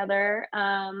before together.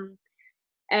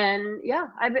 And yeah,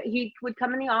 he would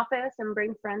come in the office and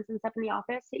bring friends and stuff in the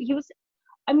office.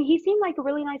 He seemed like a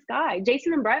really nice guy.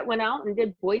 Jason and Brett went out and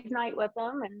did boys' night with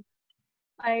him, and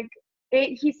like.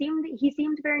 He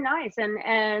seemed very nice,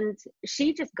 and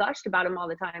she just gushed about him all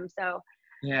the time. So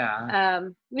yeah,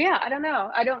 I don't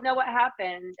know what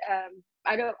happened.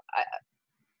 It's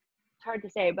hard to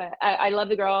say, but I love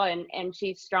the girl, and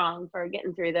she's strong for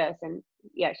getting through this, and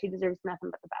yeah, she deserves nothing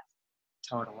but the best.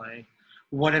 Totally.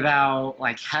 What about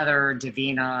like Heather,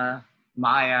 Davina,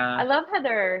 Maya? I love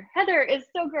Heather. Heather is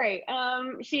so great.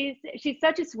 She's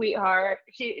such a sweetheart.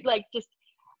 She like just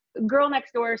girl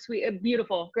next door,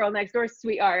 beautiful girl next door,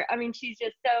 sweetheart. I mean, she's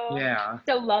just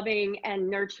so loving and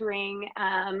nurturing.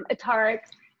 Tarek,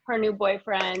 her new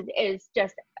boyfriend, is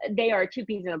just, they are two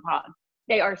peas in a pod.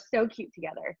 They are so cute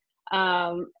together.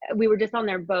 We were just on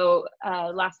their boat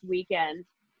last weekend,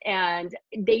 and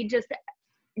they just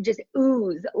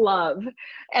ooze love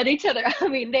at each other. I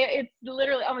mean, it's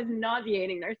literally almost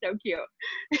nauseating. They're so cute.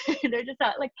 They're just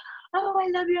like, oh, I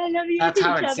love you. That's to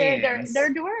how each it other. seems.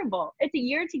 They're adorable. It's a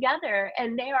year together,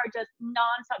 and they are just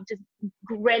nonstop, just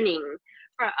grinning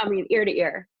from, ear to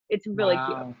ear. It's really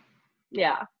cute.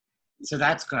 Yeah. So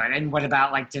that's good. And what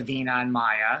about like Davina and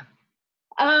Maya?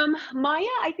 Maya,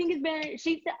 I think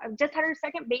she's just had her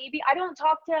second baby. I don't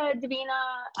talk to Davina.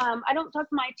 I don't talk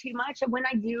to Maya too much. When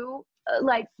I do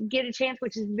get a chance,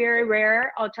 which is very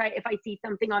rare, I'll try, if I see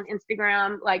something on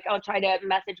Instagram, like I'll try to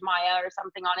message Maya or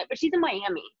something on it, but she's in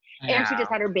Miami and she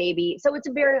just had her baby. So it's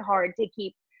very hard to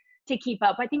keep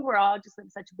up. I think we're all just live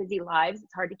such busy lives.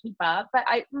 It's hard to keep up, but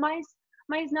Maya's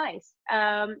nice,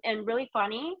 and really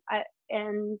funny.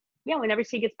 And yeah, whenever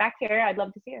she gets back here, I'd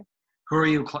love to see her. Who are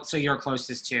you? So you're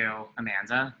closest to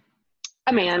Amanda?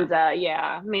 Amanda,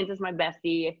 yeah. Amanda's my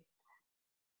bestie.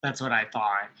 That's what I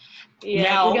thought. Yeah,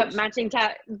 now, we got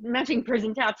matching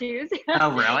prison tattoos.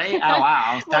 Oh, really? Oh,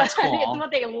 wow. That's cool. It's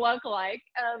what they look like.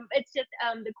 It's just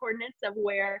the coordinates of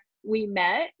where we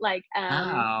met, like,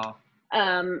 I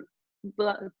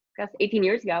guess 18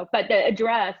 years ago. But the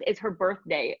address is her birth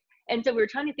date. And so we were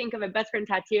trying to think of a best friend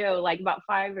tattoo, like about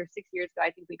 5 or 6 years ago,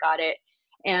 I think we got it.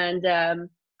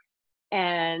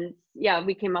 And yeah,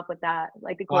 we came up with that,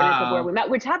 like the coordinates of where we met,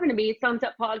 which happened to be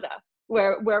Sunset Plaza,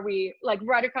 where we, like,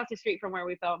 right across the street from where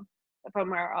we film, from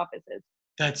where our office is.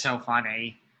 That's so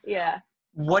funny. Yeah.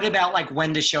 What about like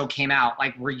when the show came out?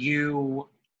 Like, were you,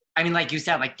 I mean, like you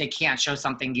said, like they can't show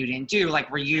something you didn't do. Like,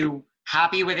 were you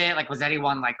happy with it? Like, was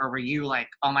anyone like, or were you like,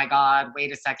 oh my God,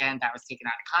 wait a second, that was taken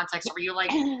out of context? Or were you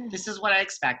like, this is what I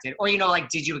expected? Or, like,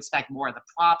 did you expect more of the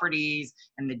properties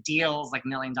and the deals, like $1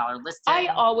 million listing? I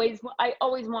always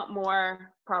want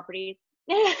more properties.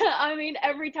 I mean,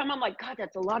 every time I'm like, God,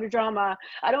 that's a lot of drama.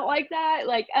 I don't like that.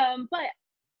 Like, but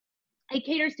it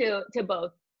caters to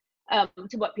both,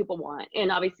 to what people want,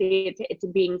 and obviously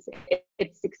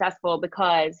it's successful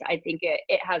because I think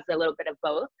it has a little bit of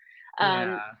both.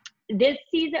 Yeah. This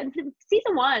season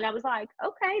 1, I was like,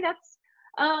 okay, that's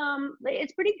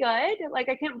it's pretty good. Like,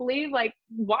 I can't believe, like,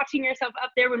 watching yourself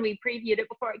up there when we previewed it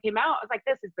before it came out. I was like,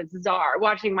 this is bizarre,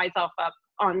 watching myself up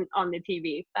on the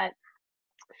TV. But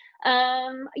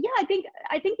yeah, I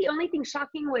think the only thing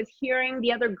shocking was hearing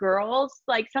the other girls.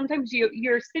 Like, sometimes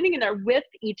you're sitting in there with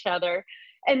each other,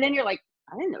 and then you're like,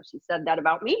 I didn't know she said that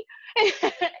about me.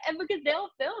 And because they'll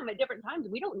film at different times,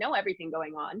 we don't know everything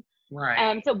going on.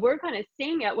 Right. So we're kind of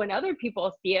seeing it when other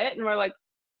people see it, and we're like,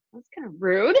 that's kind of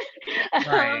rude.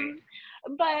 Right.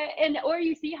 Or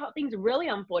you see how things really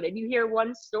unfolded. You hear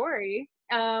one story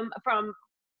from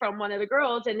one of the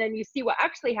girls, and then you see what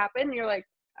actually happened, and you're like,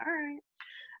 all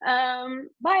right.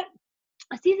 But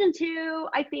season 2,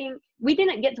 I think we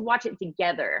didn't get to watch it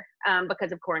together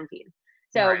because of quarantine.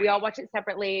 So we all watched it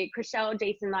separately. Chriselle,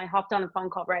 Jason, and I hopped on a phone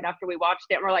call right after we watched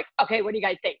it, and we're like, okay, what do you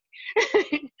guys think?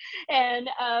 And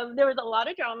there was a lot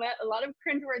of drama, a lot of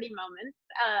cringeworthy moments.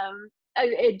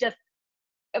 It just,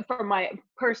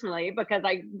 personally, because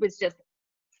I was just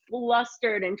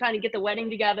flustered and trying to get the wedding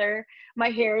together. My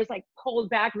hair is like pulled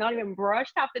back, not even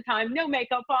brushed half the time, no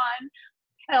makeup on.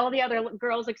 And all the other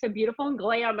girls look so beautiful and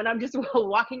glam, and I'm just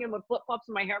walking in with flip-flops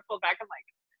and my hair pulled back. I'm like,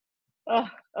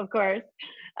 oh, of course.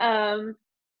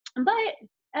 But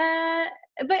I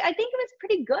think it was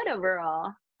pretty good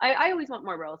overall. I always want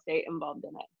more real estate involved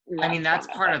in it. I mean, that's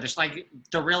part of this. Like,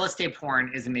 the real estate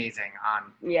porn is amazing.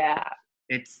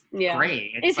 It's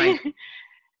great. It's like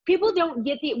people don't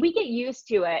get we get used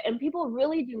to it, and people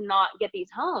really do not get these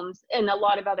homes in a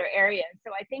lot of other areas.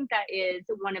 So I think that is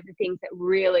one of the things that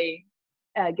really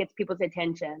gets people's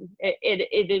attention.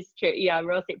 It is true. Yeah,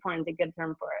 real estate porn is a good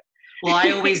term for it. Well,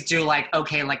 I always do, like,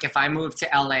 okay, like, if I move to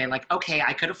LA, like, okay,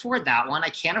 I could afford that one. I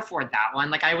can't afford that one.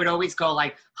 Like, I would always go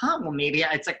like, well, maybe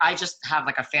it's like, I just have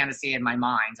like a fantasy in my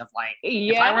mind of like,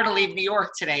 if I were to leave New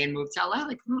York today and move to LA,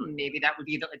 like, maybe that would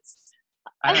be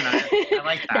I don't know. I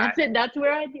like that. That's it. That's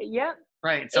where I do. Yep.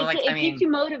 Right. So it keeps you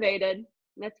motivated.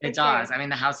 That's it does. I mean,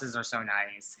 the houses are so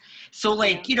nice. So,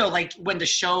 like, you know, like, when the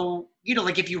show, you know,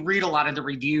 like, if you read a lot of the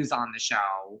reviews on the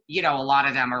show, you know, a lot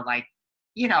of them are like,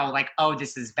 you know, like, oh,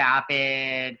 this is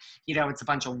vapid, you know, it's a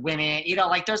bunch of women, you know,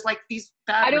 like, there's like these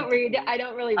bad I don't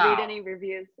really read any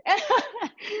reviews.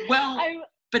 Well,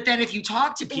 but then if you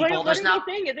talk to people, what are you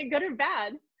saying? Is it good or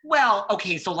bad? Well,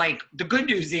 okay, so like, the good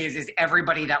news is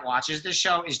everybody that watches the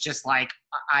show is just like,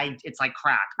 it's like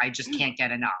crack. I just can't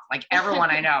get enough. Like, everyone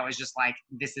I know is just like,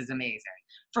 this is amazing.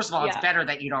 First of all, it's better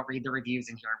that you don't read the reviews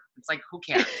in here. It's like, who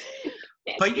cares?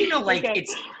 But, you know, like,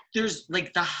 there's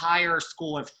like the higher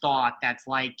school of thought that's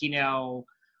like, you know,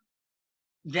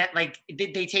 that like,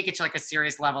 they take it to like a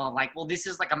serious level of like, well, this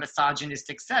is like a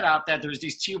misogynistic setup that there's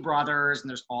these two brothers and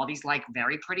there's all these like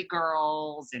very pretty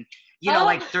girls, and, you know,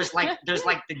 like, there's like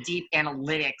the deep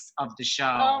analytics of the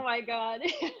show. Oh my God.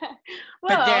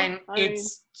 But then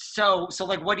it's so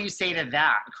like, what do you say to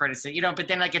that criticism? You know, but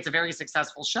then like, it's a very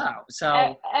successful show.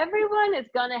 So everyone is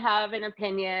going to have an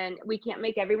opinion. We can't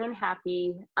make everyone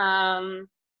happy.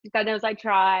 God knows I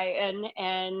try,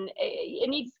 and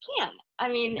you just can't. I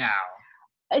mean, no.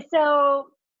 So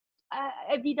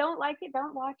if you don't like it,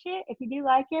 don't watch it. If you do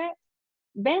like it,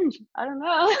 binge. I don't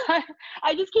know.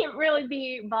 I just can't really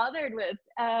be bothered with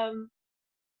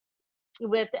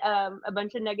a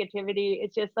bunch of negativity.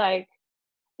 It's just like,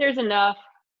 there's enough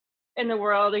in the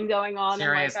world and going on.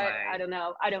 Seriously. And like, I don't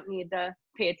know. I don't need to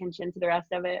pay attention to the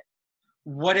rest of it.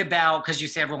 What about, because you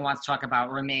say everyone wants to talk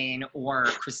about Romain or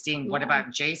Christine, what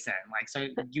about Jason? Like, so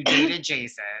you dated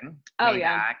Jason way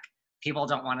back. People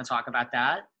don't want to talk about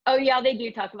that. Oh yeah, they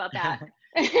do talk about that.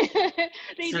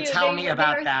 Tell me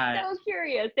about that. So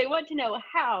curious. They want to know,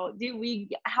 how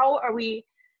are we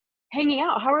hanging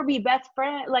out? How are we best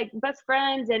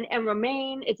friends? And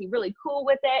Romain, is he really cool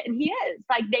with it? And he is.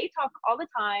 Like, they talk all the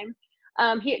time.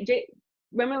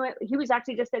 Remember, he was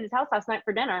actually just at his house last night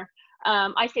for dinner.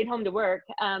 I stayed home to work,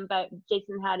 but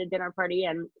Jason had a dinner party,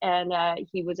 and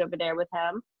he was over there with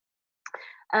him.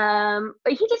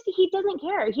 But he doesn't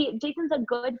care. Jason's a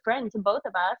good friend to both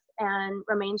of us, and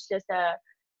Romain's just a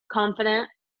confident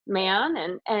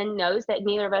man, and knows that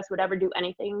neither of us would ever do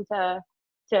anything to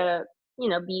you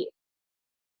know, be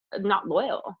not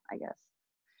loyal, I guess.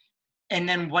 And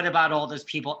then what about all those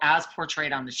people as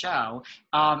portrayed on the show?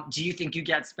 Do you think you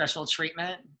get special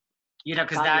treatment? You know,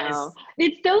 because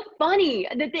it's so funny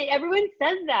that everyone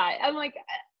says that. I'm like,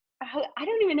 I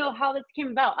don't even know how this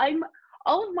came about.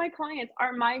 all of my clients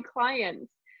are my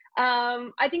clients.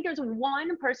 I think there's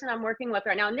one person I'm working with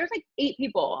right now, and there's like 8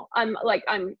 people I'm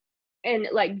and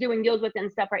like doing deals with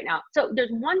and stuff right now. So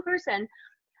there's one person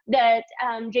that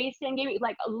Jason gave me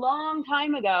like a long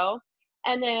time ago,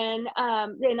 and then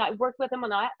I worked with them on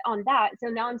that. So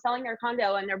now I'm selling their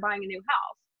condo and they're buying a new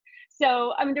house.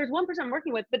 So I mean, there's one person I'm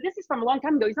working with, but this is from a long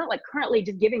time ago. He's not like currently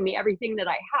just giving me everything that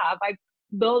I have. I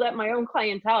build up my own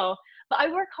clientele, but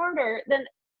I work harder than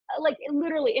like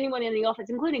literally anyone in the office,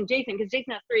 including Jason, because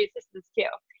Jason has 3 assistants too.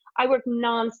 I work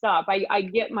nonstop. I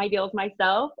get my deals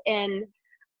myself, and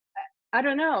I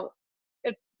don't know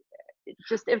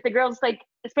if the girls like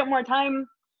spent more time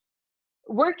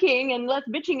working and less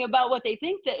bitching about what they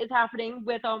think that is happening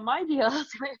with all my deals.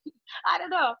 I don't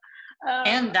know.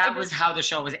 And that was how the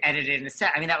show was edited and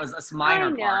set. I mean, that was a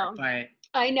minor part, but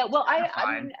I know. Well,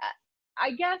 I mean,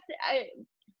 I guess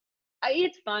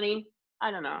it's funny.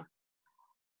 I don't know.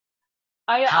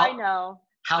 I know.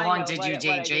 How long did you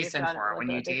date Jason for when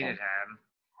you dated him?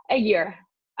 A year.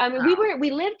 I mean,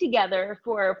 we lived together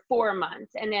for 4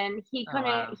 months, and then he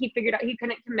figured out he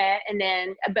couldn't commit, and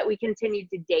then, but we continued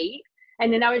to date,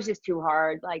 and then that was just too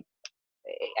hard. Like,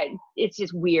 it's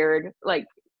just weird, like,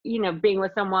 you know, being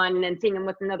with someone and then seeing him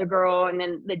with another girl, and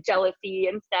then the jealousy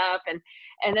and stuff, and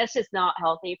that's just not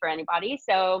healthy for anybody.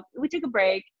 So we took a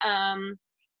break,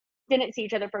 didn't see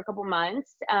each other for a couple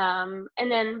months, and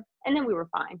then we were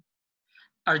fine.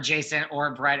 Are Jason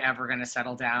or Brett ever going to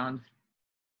settle down?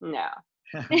 No.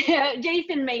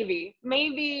 Jason, maybe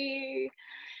in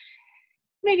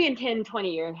 10, 20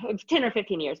 years, 10 or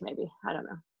 15 years, maybe. I don't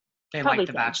know. They Probably like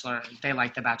the 10. Bachelor. They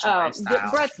like the Bachelor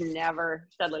lifestyle. Brett's never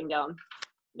settling down.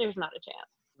 There's not a chance.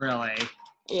 Really?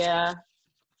 Yeah.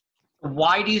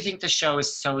 Why do you think the show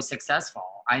is so successful?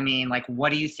 I mean, like,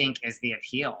 what do you think is the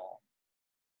appeal?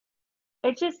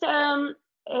 It's just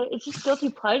guilty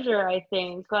pleasure, I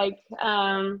think. Like,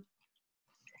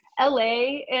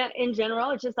 LA in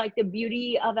general, it's just like the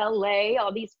beauty of LA,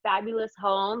 all these fabulous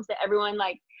homes that everyone,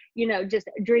 like, you know, just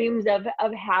dreams of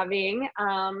having,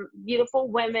 beautiful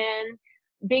women,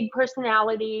 big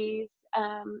personalities.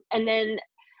 And then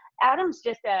Adam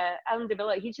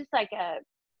DeVilla, he's just like a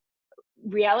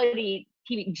reality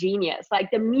TV genius.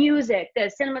 Like the music,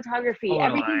 the cinematography,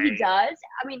 everything he does.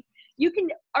 I mean,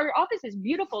 our office is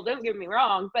beautiful, don't get me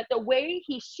wrong, but the way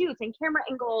he shoots and camera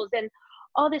angles and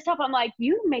all this stuff, I'm like,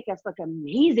 you make us look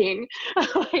amazing.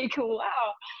 Like, wow.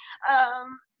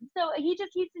 So he's a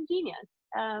genius.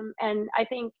 And I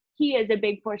think he is a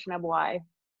big portion of why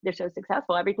they're so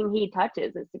successful. Everything he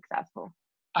touches is successful.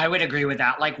 I would agree with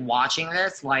that. Like, watching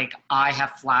this, like, I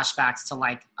have flashbacks to,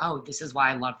 like, oh, this is why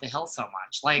I love The Hills so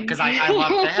much. Like, because I love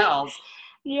The Hills.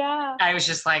 Yeah. I was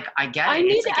just like, I get it. I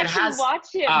need it's to like actually watch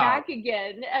it back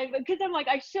again. Because I'm like,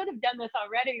 I should have done this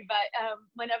already. But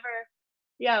whenever,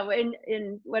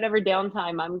 in whatever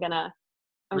downtime, I'm gonna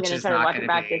try to watch it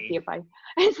back to see if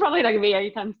it's probably not gonna be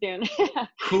anytime soon.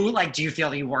 Who, like, do you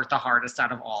feel you work the hardest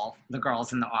out of all the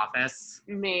girls in the office?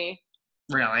 Me.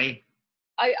 Really?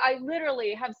 I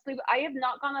literally have sleep. I have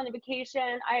not gone on a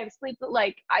vacation. I sleep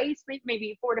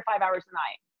maybe 4 to 5 hours a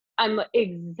night. I'm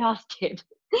exhausted.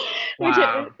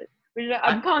 Wow.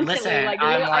 I'm constantly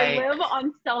I live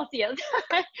on Celsius.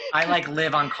 I like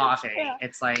live on coffee. Yeah.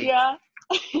 It's like, yeah.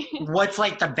 What's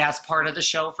like the best part of the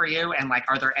show for you? And like,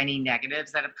 are there any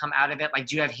negatives that have come out of it? Like,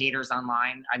 do you have haters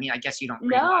online? I mean, I guess you don't.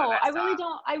 No, I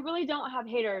really don't have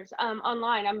haters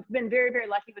online. I've been very, very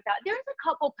lucky with that. There's a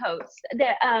couple posts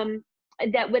that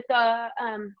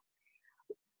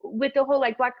with the whole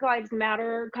like Black Lives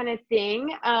Matter kind of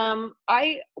thing,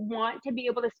 I want to be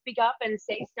able to speak up and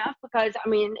say stuff because I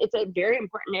mean it's a very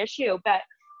important issue, but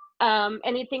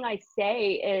anything I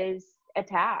say is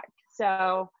attacked.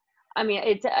 So I mean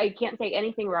I can't say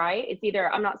anything right. It's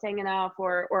either I'm not saying enough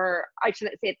or I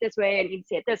shouldn't say it this way, I need to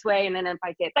say it this way, and then if I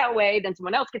say it that way, then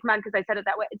someone else gets mad because I said it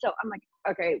that way. So I'm like,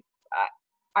 okay,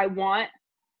 I want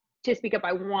to speak up.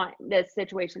 I want this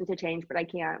situation to change, but I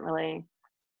can't really.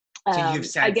 So you've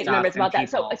said I get nervous about that.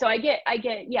 So I get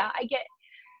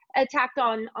attacked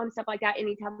on stuff like that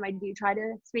anytime I do try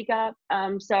to speak up.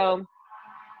 So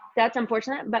that's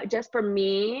unfortunate, but just for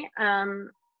me,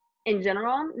 in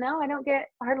general, no, I don't get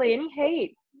hardly any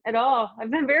hate at all.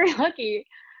 I've been very lucky.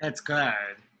 That's good.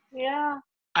 Yeah.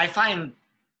 I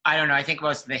don't know, I think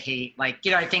most of the hate, like,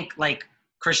 you know, I think like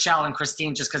Chrishell and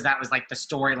Christine, just because that was like the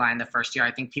storyline the first year,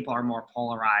 I think people are more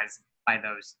polarized by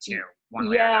those two, one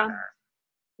way or another.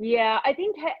 Yeah, I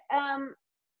think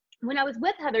when I was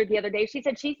with Heather the other day, she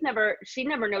said she never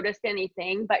noticed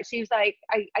anything, but she's like,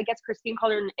 I guess Christine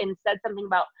called her and said something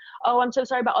about, oh, I'm so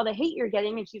sorry about all the hate you're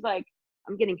getting. And she's like,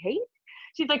 I'm getting hate?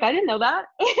 She's like, I didn't know that.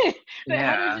 But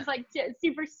Yeah. Heather's just like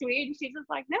super sweet. And she's just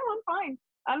like, no, I'm fine.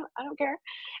 I don't care.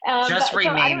 Just so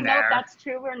I don't know there. if that's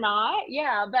true or not.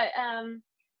 Yeah. But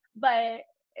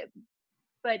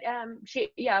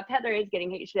if Heather is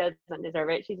getting hate, she doesn't deserve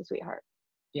it. She's a sweetheart.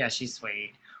 Yeah, she's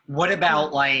sweet. What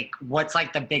about like, what's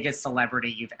like the biggest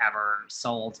celebrity you've ever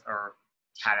sold or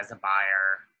had as a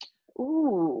buyer?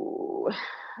 Ooh.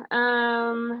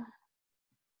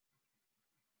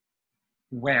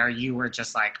 Where you were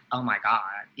just like, oh my God,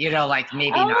 like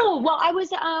maybe not. Oh, well, I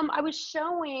was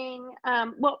showing,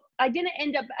 well, I didn't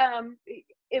end up,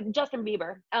 Justin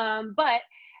Bieber, but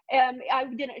I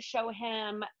didn't show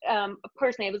him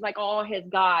personally. It was like all his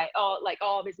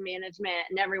all of his management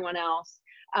and everyone else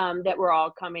that were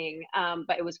all coming,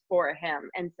 but it was for him.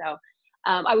 And so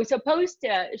I was supposed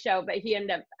to show, but he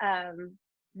ended up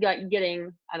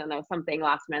getting, I don't know, something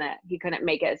last minute. He couldn't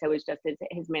make it, so it was just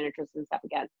his managers and stuff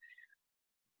again.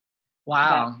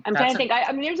 Wow. But I'm trying to think.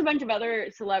 I mean, there's a bunch of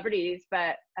other celebrities,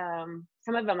 but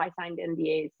some of them I signed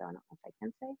NDAs, so I don't know if I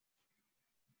can say.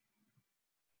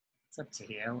 It's up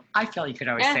to you. I feel you could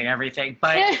always say everything,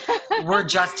 but were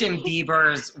Justin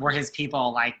Bieber's, were his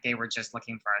people like they were just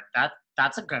looking for it?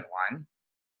 That's a good one.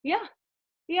 Yeah.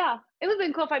 It would have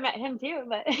been cool if I met him too,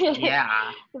 but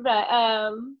yeah. But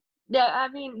yeah, I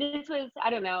mean, this was, I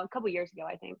don't know, a couple years ago,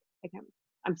 I think.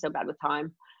 I'm so bad with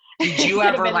time. Did you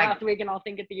ever like last week, and I'll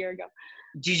think it's a year ago.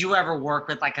 Did you ever work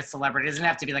with like a celebrity? It doesn't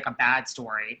have to be like a bad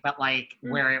story, but like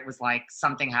where it was like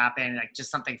something happened, like just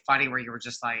something funny where you were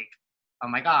just like, oh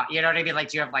my God, you know what I mean? Like,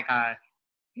 do you have like a?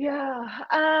 Yeah,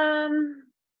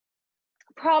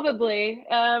 probably.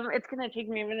 It's gonna take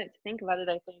me a minute to think about it,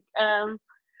 I think.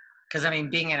 Because I mean,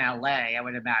 being in LA, I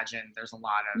would imagine there's a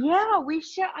lot of. Yeah,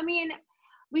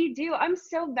 we do. I'm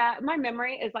so bad. My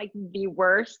memory is like the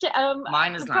worst.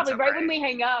 Mine is not probably so right great. when we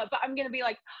hang up. I'm gonna be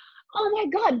like, oh my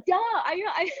God, duh!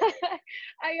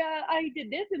 I did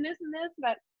this and this and this,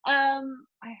 but I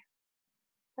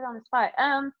put on the spot.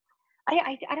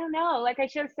 I don't know. Like I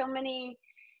show so many.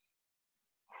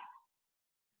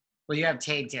 Well, you have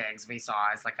Tay Diggs. We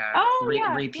saw as like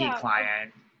a repeat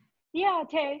client. Yeah,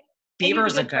 Tay.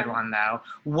 Bieber's a good one though.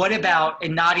 What about,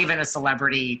 and not even a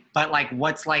celebrity, but like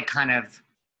what's like kind of.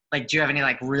 Like, do you have any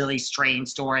like really strange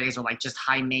stories or like just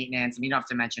high maintenance? I mean, you don't have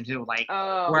to mention who. Like,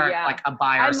 like a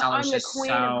buyer or seller is just I'm the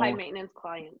queen of high maintenance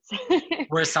clients.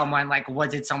 Where someone like, what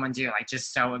did someone do? Like,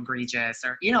 just so egregious,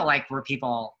 or like where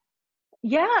people.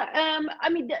 Yeah, I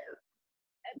mean,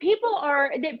 people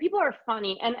are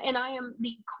funny, and I am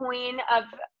the queen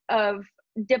of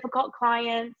difficult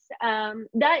clients.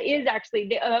 That is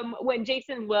actually when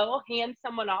Jason will hand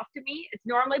someone off to me. It's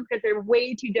normally because they're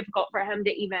way too difficult for him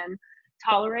to even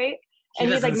tolerate,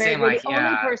 and he's like, Mary, you're the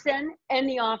only person in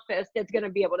the office that's going to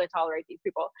be able to tolerate these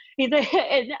people. He's like,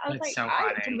 and I was like, so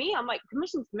to me, I'm like,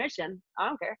 commission's commission. I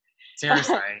don't care.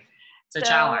 Seriously, it's a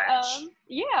challenge.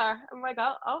 Yeah, I'm like,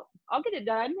 I'll get it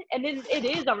done, and then it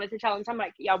is almost a challenge. I'm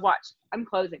like, yeah, watch, I'm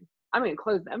closing. I'm going to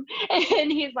close them,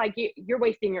 and he's like, you're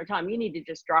wasting your time. You need to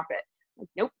just drop it. I'm like,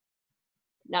 nope,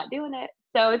 not doing it.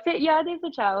 So it is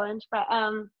a challenge, but I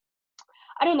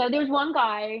don't know. There's one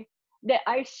guy that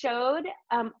I showed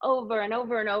over and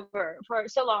over and over for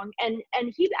so long. And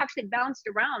he actually bounced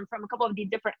around from a couple of these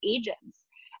different agents.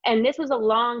 And this was a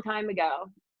long time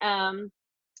ago.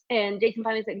 And Jason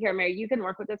finally said, here, Mary, you can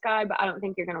work with this guy, but I don't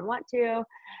think you're going to want to.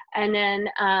 And then,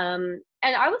 and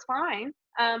I was fine.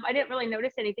 I didn't really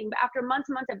notice anything. But after months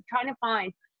and months of trying to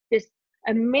find this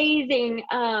amazing,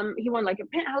 he wanted like a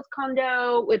penthouse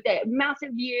condo with the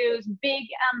massive views, big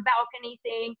balcony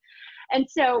thing. And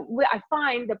so I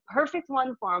find the perfect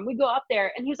one for him. We go up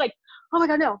there, and he's like, oh my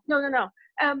God, no.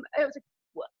 It was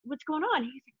like, what's going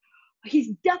on?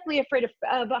 He's deathly afraid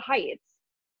of heights,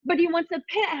 but he wants a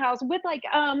penthouse with like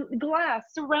glass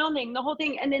surrounding the whole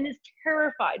thing, and then is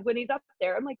terrified when he's up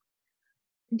there. I'm like,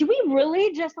 do we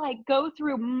really just like go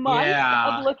through months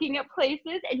of looking at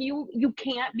places, and you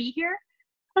can't be here?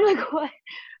 I'm like, what?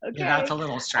 Okay. Yeah, that's a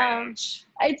little strange.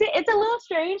 It's a little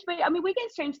strange, but I mean, we get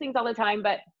strange things all the time,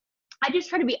 but I just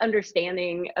try to be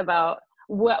understanding about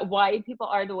why people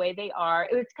are the way they are.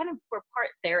 It's kind of for part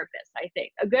therapist, I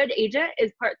think. A good agent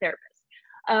is part therapist,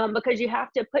 because you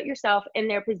have to put yourself in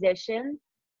their position.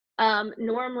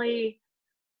 Normally,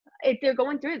 if they're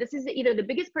going through, this is either the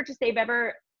biggest purchase they've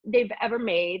ever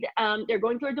made. They're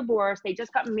going through a divorce. They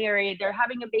just got married. They're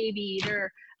having a baby.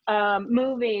 They're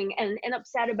moving and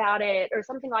upset about it or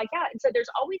something like that. And so there's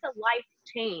always a life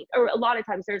change, or a lot of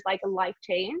times there's like a life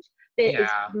change that is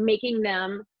making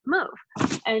them move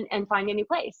and find a new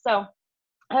place. So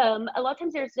a lot of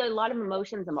times there's a lot of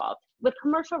emotions involved. With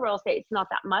commercial real estate, it's not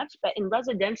that much, but in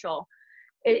residential,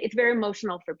 it's very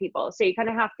emotional for people. So you kind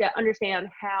of have to understand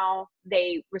how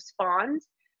they respond,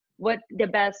 what the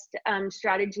best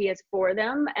strategy is for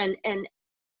them, and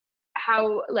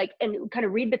how, like, and kind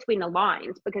of read between the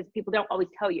lines, because people don't always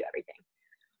tell you everything.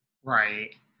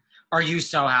 Right. Are you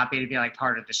so happy to be like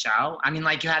part of the show? I mean,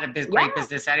 like, you had a great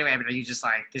business anyway, but are you just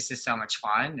like, this is so much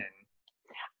fun?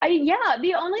 And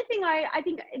the only thing I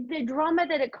think the drama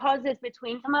that it causes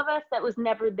between some of us that was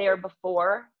never there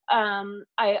before,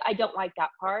 I don't like that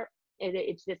part.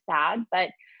 It's just sad, but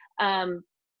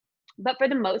for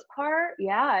the most part,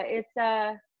 yeah,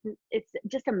 it's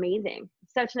just amazing.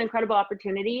 Such an incredible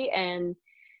opportunity, and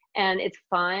it's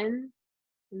fun.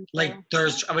 Like,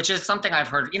 there's, which is something I've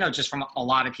heard, just from a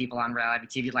lot of people on reality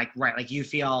TV, like, right, like, you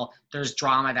feel there's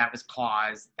drama that was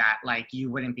caused that, like, you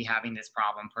wouldn't be having this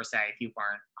problem per se if you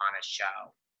weren't on a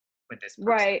show with this person.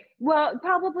 Right. Well,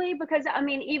 probably because, I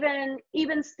mean,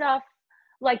 even stuff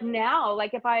like now,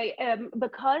 like if I,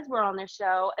 because we're on this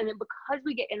show and then because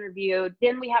we get interviewed,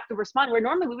 then we have to respond, where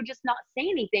normally we would just not say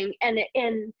anything.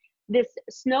 And this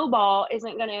snowball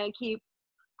isn't going to keep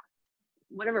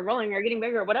whatever rolling or getting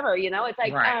bigger or whatever, it's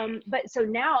like, right. But so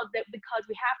now that because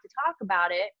we have to talk about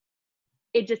it,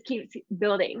 it just keeps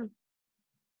building.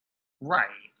 Right.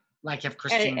 Like if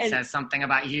Christine says something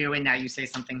about you and now you say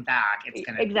something back, it's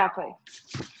going to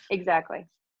Exactly.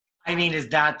 I mean, is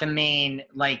that the main,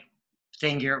 like,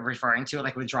 thing you're referring to,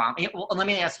 like, with drama? Well, let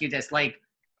me ask you this, like,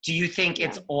 do you think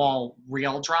it's all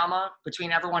real drama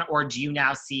between everyone, or do you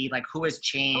now see, like, who has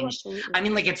changed? I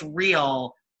mean, like, it's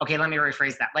real. Okay, let me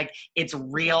rephrase that. Like, it's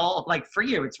real, like, for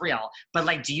you, it's real. But,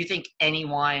 like, do you think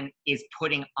anyone is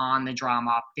putting on the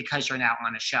drama because you're now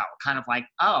on a show? Kind of like,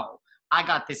 oh, I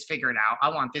got this figured out.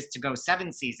 I want this to go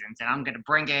 7 seasons, and I'm going to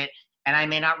bring it. And I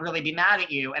may not really be mad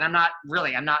at you. And I'm not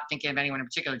thinking of anyone in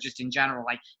particular, just in general.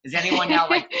 Like, is anyone now,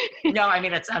 like, no, I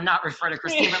mean, I'm not referring to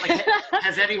Christine, but, like,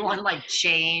 has anyone, like,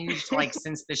 changed, like,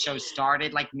 since the show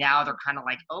started? Like, now they're kind of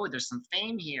like, oh, there's some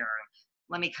fame here.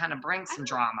 Let me kind of bring some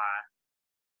drama.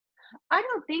 I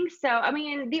don't think so. I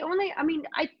mean, the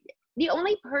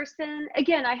only person,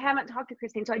 again, I haven't talked to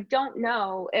Christine, so I don't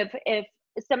know if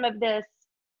some of this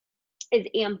is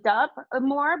amped up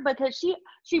more, because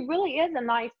she really is a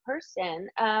nice person.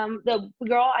 The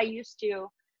girl I used to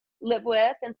live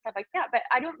with and stuff like that, but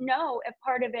I don't know if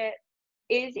part of it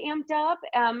is amped up.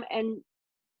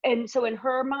 And so in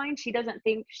her mind, she doesn't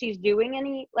think she's doing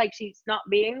any, like, she's not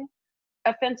being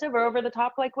offensive or over the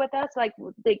top, like with us, like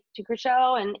to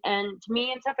Chrishell and to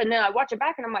me and stuff. And then I watch it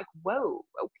back and I'm like, whoa,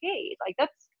 okay, like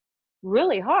that's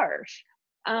really harsh.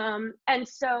 And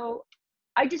so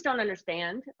I just don't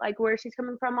understand, like, where she's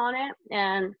coming from on it.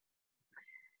 And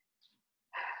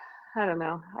I don't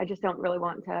know. I just don't really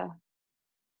want to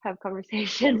have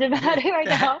conversations about it right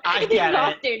now. I get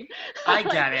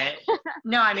it.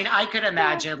 No, I mean, I could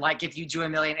imagine, like, if you do a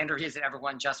million interviews and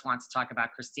everyone just wants to talk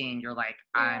about Christine, you're like,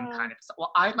 I'm kind of,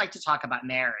 well, I'd like to talk about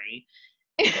Mary.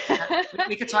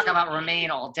 We could talk about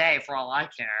Romain all day for all I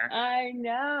care. I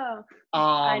know.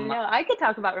 I could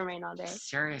talk about Romain all day.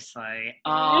 Seriously.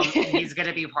 He's going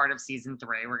to be part of season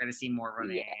 3. We're going to see more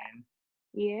Romain.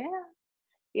 Yeah.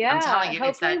 I'm telling you,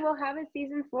 hopefully we'll have a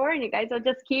season 4 and you guys will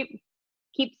just keep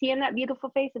seeing that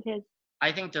beautiful face of his.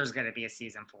 I think there's going to be a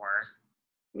season 4.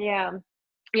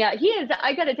 Yeah, he is.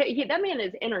 I gotta tell you, that man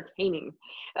is entertaining.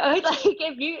 Like,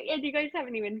 if you guys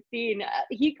haven't even seen,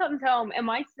 he comes home, and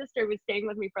my sister was staying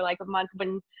with me for like a month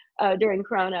when during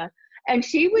Corona, and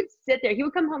she would sit there. He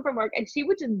would come home from work, and she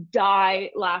would just die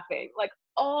laughing, like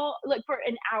for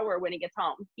an hour when he gets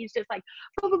home. He's just like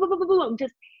boom, boom, boom, boom, boom, boom,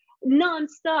 just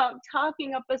nonstop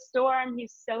talking up a storm.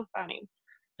 He's so funny.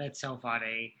 That's so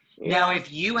funny. Yeah. Now,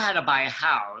 if you had to buy a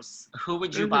house, who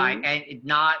would you buy? And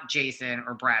not Jason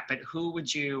or Brett, but who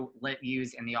would you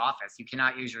use in the office? You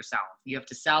cannot use yourself. You have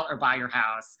to sell or buy your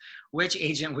house. Which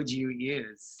agent would you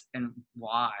use and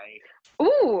why?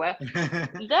 Ooh,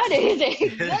 that is a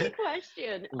good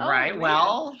question. Right.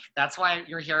 Well, that's why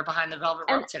you're here behind the velvet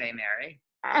rope today, Mary.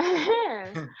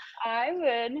 I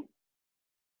would.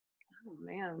 Oh,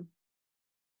 man.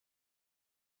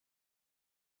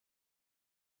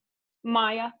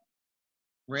 Maya.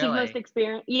 Really? She's most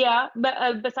experienced. Yeah,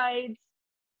 but besides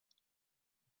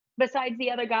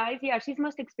the other guys, yeah, she's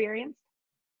most experienced.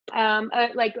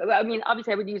 Like, I mean,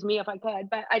 obviously I would use me if I could,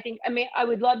 but I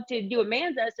would love to do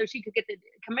Amanda so she could get the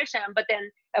commission, but then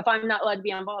if I'm not allowed to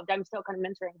be involved, I'm still kind of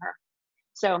mentoring her.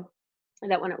 So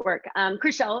that wouldn't work.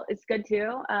 Chrishell is good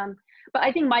too. But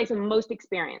I think Maya's the most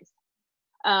experienced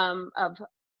of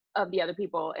the other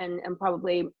people and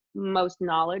probably most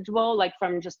knowledgeable, like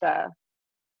from just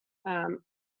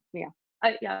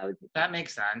I would. That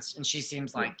makes sense. And she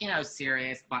seems like,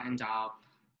 serious, buttoned up.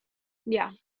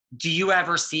 Yeah. Do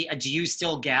you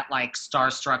still get like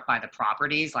starstruck by the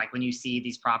properties? Like when you see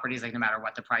these properties, like no matter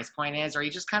what the price point is, or are you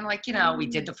just kind of like, we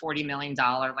did the $40 million,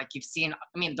 like you've seen,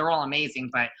 I mean, they're all amazing,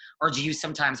 but, or do you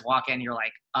sometimes walk in and you're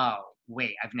like, oh,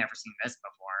 wait, I've never seen this before?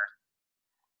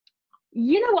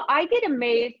 I get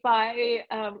amazed by,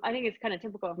 I think it's kind of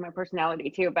typical of my personality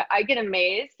too, but I get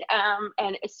amazed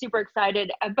and super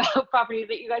excited about properties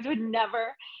that you guys would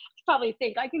never probably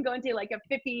think. I can go into like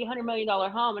a $50-100 million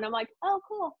home and I'm like, oh,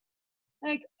 cool.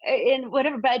 Like, and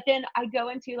whatever. But then I go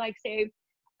into like, say,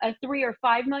 a $3 or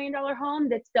 $5 million home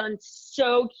that's done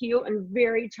so cute and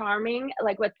very charming,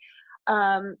 like with,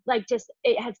 like just,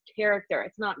 it has character.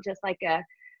 It's not just like a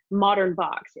modern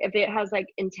box. If it has like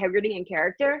integrity and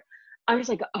character, I'm just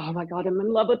like, oh my God, I'm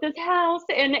in love with this house.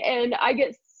 And I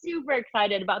get super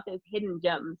excited about those hidden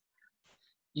gems.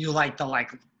 You like the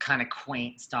like kind of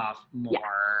quaint stuff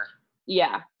more.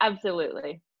 Yeah,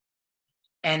 absolutely.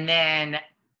 And then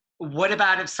what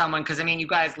about if someone, because I mean, you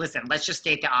guys, listen, let's just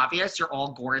state the obvious. You're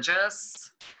all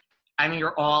gorgeous. I mean,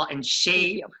 you're all in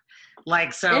shape.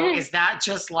 Like, so is that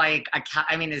just like,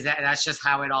 that's just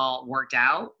how it all worked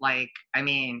out? Like, I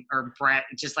mean, or Brett,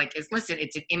 just like, listen,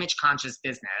 it's an image conscious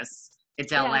business.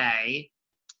 It's LA.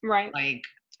 Right. Like,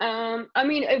 I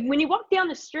mean, when you walk down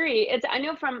the street, I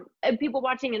know from people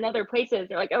watching in other places,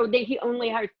 they're like, oh, he only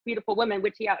hires beautiful women,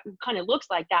 which kind of looks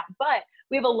like that. But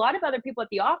we have a lot of other people at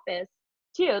the office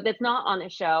too that's not on the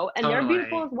show, and they're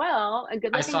beautiful as well. And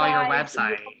good. I saw your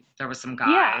website. There were some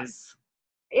guys.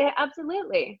 Yeah,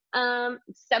 absolutely.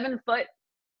 7-foot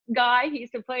guy. He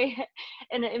used to play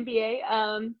in the NBA.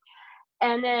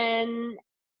 And then,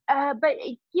 but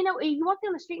you walk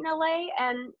down the street in LA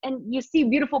and you see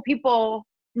beautiful people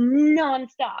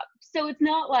nonstop. So it's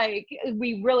not like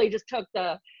we really just took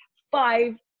the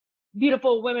 5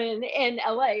 beautiful women in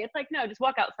LA. It's like, no, just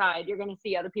walk outside. You're going to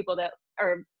see other people that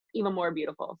are even more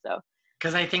beautiful. So.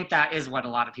 Because I think that is what a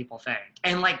lot of people think.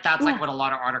 And like, that's like what a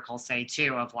lot of articles say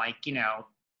too, of like,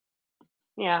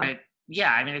 Yeah. But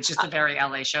yeah, I mean, it's just a very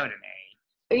LA show to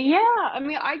me. Yeah. I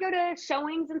mean, I go to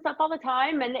showings and stuff all the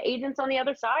time, and the agents on the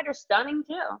other side are stunning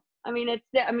too. I mean,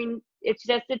 it's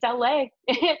LA.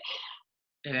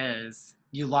 It is.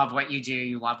 You love what you do.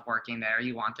 You love working there.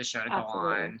 You want the show to go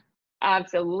on.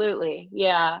 Absolutely.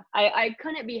 Yeah. I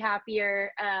couldn't be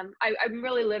happier. I'm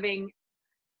really living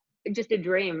just a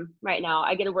dream right now.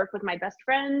 I get to work with my best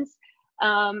friends,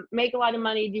 make a lot of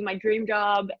money, do my dream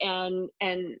job, and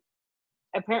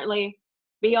apparently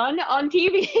be on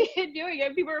TV doing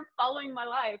it. People are following my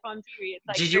life on TV. It's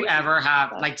like, did you ever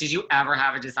have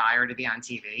a desire to be on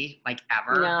TV? Like,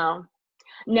 ever?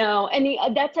 No.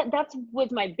 And that's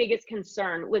was my biggest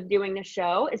concern with doing the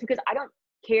show, is because I don't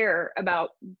care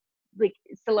about like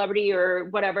celebrity or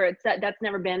whatever. That's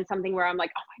never been something where I'm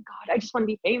like, oh my God, I just want to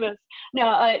be famous. No,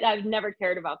 I've never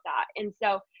cared about that. And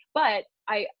so, but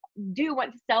I do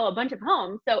want to sell a bunch of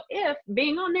homes. So if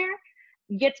being on there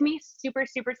gets me super,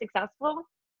 super successful,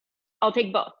 I'll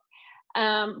take both.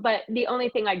 But the only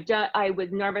thing I was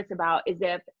nervous about is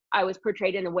if I was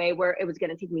portrayed in a way where it was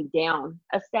going to take me down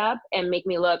a step and make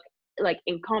me look like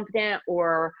incompetent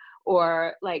or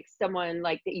like someone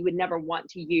like that you would never want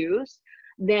to use,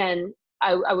 then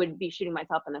I would be shooting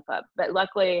myself in the foot. But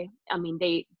luckily, I mean,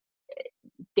 they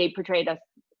portrayed us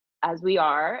as we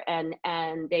are, and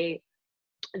they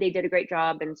did a great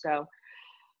job. And so,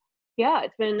 yeah,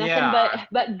 it's been nothing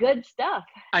but good stuff.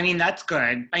 I mean, that's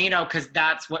good. Because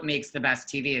that's what makes the best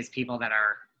TV, is people that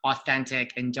are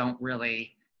authentic and don't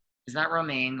really. Is that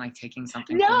Romaine like taking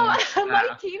something? No, my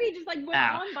TV just like went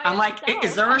on by I'm like, itself.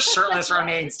 Is there a shirtless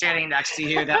Romaine standing next to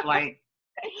you that like?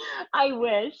 I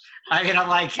wish. I mean,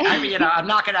 I'm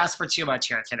not going to ask for too much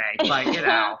here today,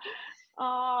 but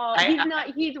Oh,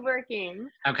 he's working.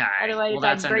 Okay. Otherwise, well,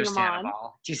 that's I'd bring him on.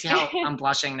 understandable. Do you see how I'm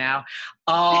blushing now?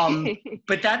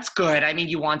 But that's good. I mean,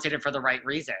 you wanted it for the right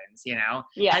reasons, Yeah.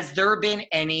 Has there been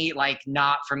any, like,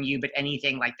 not from you, but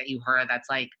anything like that you heard that's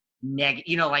like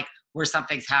negative, like where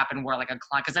something's happened where like a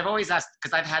client, because I've always asked,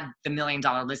 because I've had the $1 million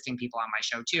listing people on my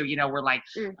show too, where like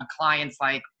a client's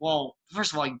like, well,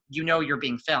 first of all, you're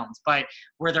being filmed, but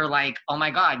where they're like, oh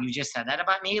my God, you just said that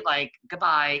about me? Like,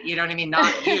 goodbye. You know what I mean?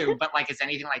 Not you, but like, is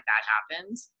anything like that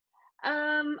happens?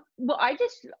 Well, I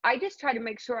just try to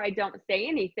make sure I don't say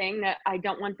anything that I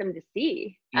don't want them to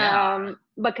see. Yeah.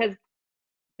 Because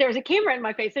there's a camera in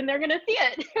my face and they're going to see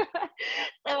it.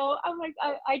 So I'm like,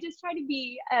 I just try to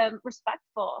be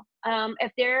respectful.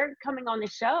 If they're coming on the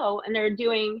show and they're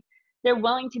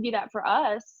willing to do that for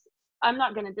us, I'm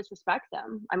not going to disrespect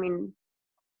them. I mean,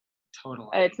 totally.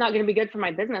 It's not going to be good for my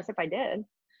business if I did.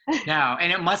 No,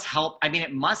 and it must help. I mean,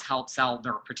 it must help sell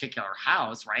their particular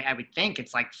house, right? I would think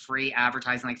it's like free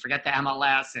advertising, like forget the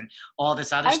MLS and all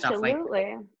this other stuff. Like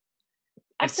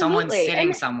if someone's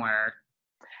sitting somewhere.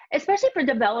 Especially for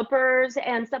developers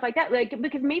and stuff like that, like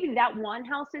because maybe that one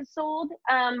house is sold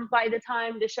by the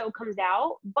time the show comes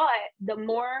out, but the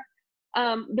more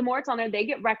it's on there, they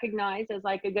get recognized as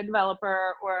like a good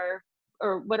developer or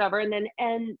whatever,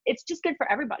 and it's just good for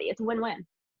everybody. It's a win-win.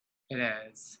 It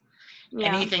is.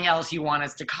 Yeah. Anything else you want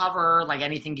us to cover? Like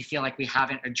anything you feel like we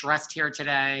haven't addressed here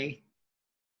today?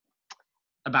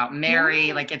 About Mary?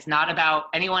 Yeah. Like it's not about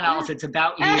anyone else, it's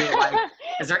about you. Like,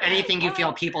 is there anything you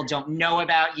feel people don't know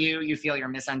about you? You feel you're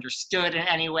misunderstood in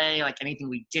any way? Like anything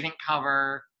we didn't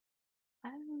cover? I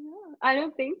don't know. I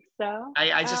don't think so.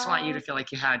 I just want you to feel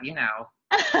like you had, you've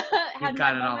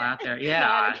got it all out there.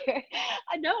 Yeah.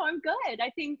 No, I'm good. I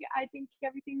think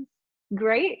everything's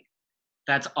great.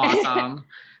 That's awesome.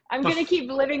 I'm going to keep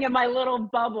living in my little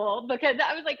bubble because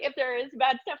I was like, if there is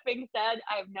bad stuff being said,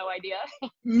 I have no idea.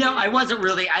 No, I wasn't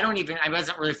really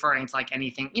referring to like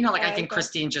anything, I think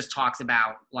Christine just talks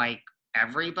about like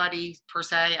everybody per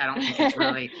se. I don't think it's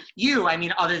really you. I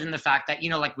mean, other than the fact that,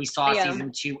 like we saw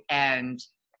season 2 end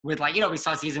with like, we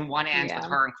saw season 1 end with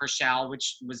her and Chrishell,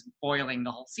 which was boiling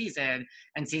the whole season.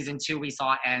 And season 2, we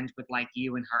saw end with like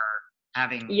you and her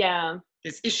having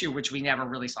this issue, which we never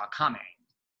really saw coming.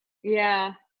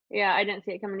 Yeah. Yeah, I didn't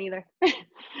see it coming either.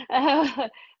 I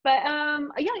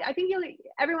think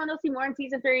everyone will see more in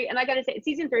season 3. And I gotta say,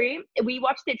 season 3, we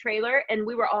watched the trailer and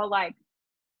we were all like,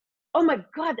 "Oh my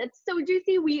God, that's so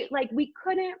juicy!" We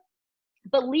couldn't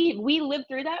believe we lived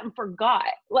through that and forgot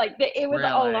like that it was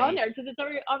really? All on there because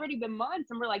it's already been months,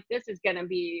 and we're like, "This is gonna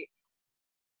be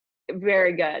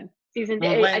very good." Season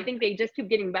 3, I think they just keep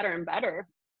getting better and better.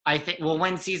 I think,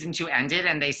 when season 2 ended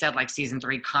and they said like season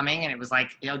 3 coming and it was like,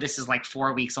 this is like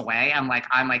 4 weeks away. I'm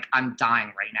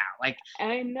dying right now. Like,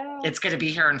 I know it's going to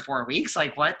be here in 4 weeks.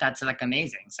 Like what? That's like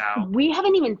amazing. So we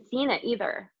haven't even seen it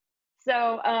either.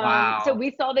 So, wow. So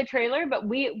we saw the trailer, but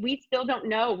we still don't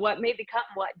know what made the cut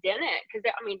and what didn't. Cause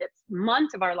it's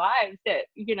months of our lives that,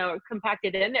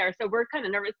 compacted in there. So we're kind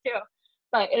of nervous too,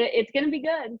 but it's going to be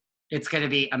good. It's going to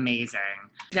be amazing.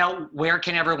 Now, where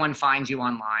can everyone find you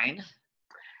online?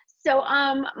 So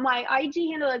my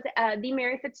IG handle is the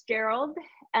Mary Fitzgerald.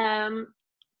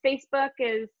 Facebook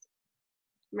is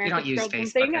Mary you don't Fitzgerald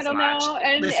use Facebook something. as I don't much. know.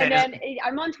 And then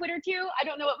I'm on Twitter too. I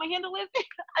don't know what my handle is.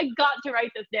 I got to write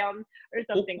this down or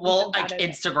something. Well, like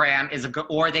Instagram is a good,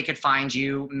 or they could find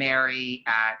you, Mary,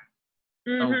 at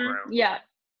Oak Group.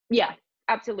 Yeah,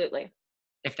 absolutely.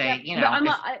 If they,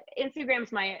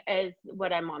 Instagram's is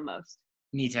what I'm on most.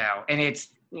 Me too, and it's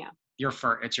your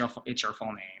full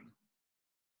name.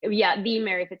 Yeah, the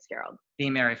Mary Fitzgerald. The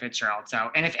Mary Fitzgerald.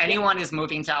 So, and if anyone is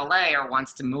moving to LA or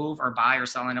wants to move or buy or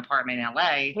sell an apartment in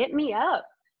LA, hit me up.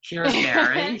 Here's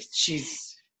Mary.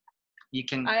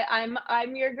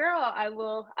 I'm your girl. I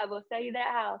will sell you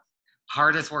that house.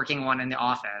 Hardest working one in the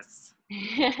office.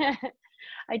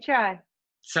 I try.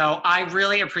 So I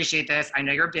really appreciate this. I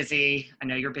know you're busy.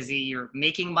 You're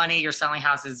making money. You're selling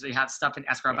houses. We have stuff in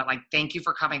escrow. But thank you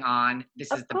for coming on.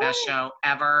 This is the best show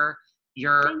ever.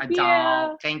 You're a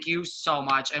doll. Thank you so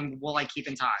much. And we'll keep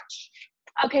in touch.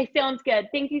 Okay, sounds good.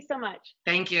 Thank you so much.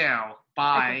 Thank you.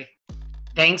 Bye. Okay.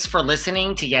 Thanks for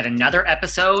listening to yet another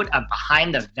episode of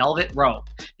Behind the Velvet Rope.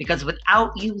 Because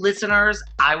without you listeners,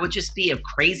 I would just be a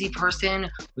crazy person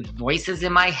with voices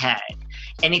in my head.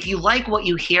 And if you like what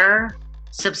you hear,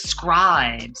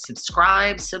 subscribe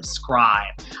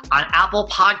on Apple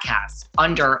Podcasts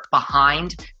under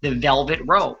Behind the Velvet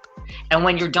Rope. And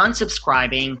when you're done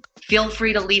subscribing, feel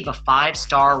free to leave a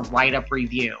 5-star write-up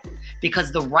review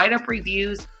because the write-up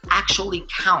reviews actually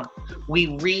count.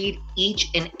 We read each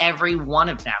and every one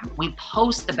of them. We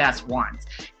post the best ones,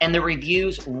 and the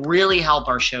reviews really help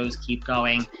our shows keep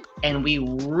going. And we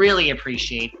really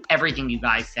appreciate everything you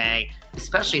guys say,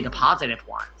 especially the positive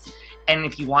ones. And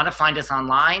if you want to find us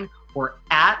online, we're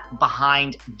at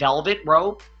Behind Velvet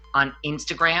Rope on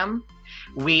Instagram.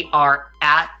 We are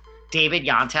at David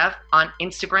Yontef on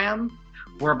Instagram.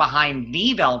 We're Behind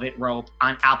the Velvet Rope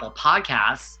on Apple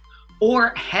Podcasts.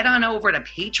 Or head on over to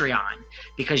Patreon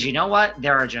because you know what?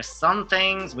 There are just some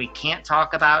things we can't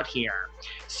talk about here.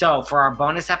 So for our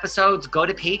bonus episodes, go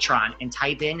to Patreon and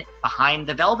type in Behind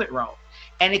the Velvet Rope.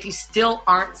 And if you still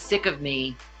aren't sick of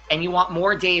me and you want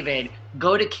more David,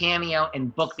 go to Cameo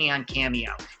and book me on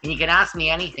Cameo. And you can ask me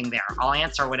anything there. I'll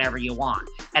answer whatever you want.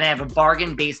 And I have a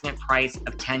bargain basement price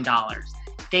of $10.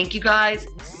 Thank you guys.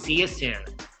 See you soon.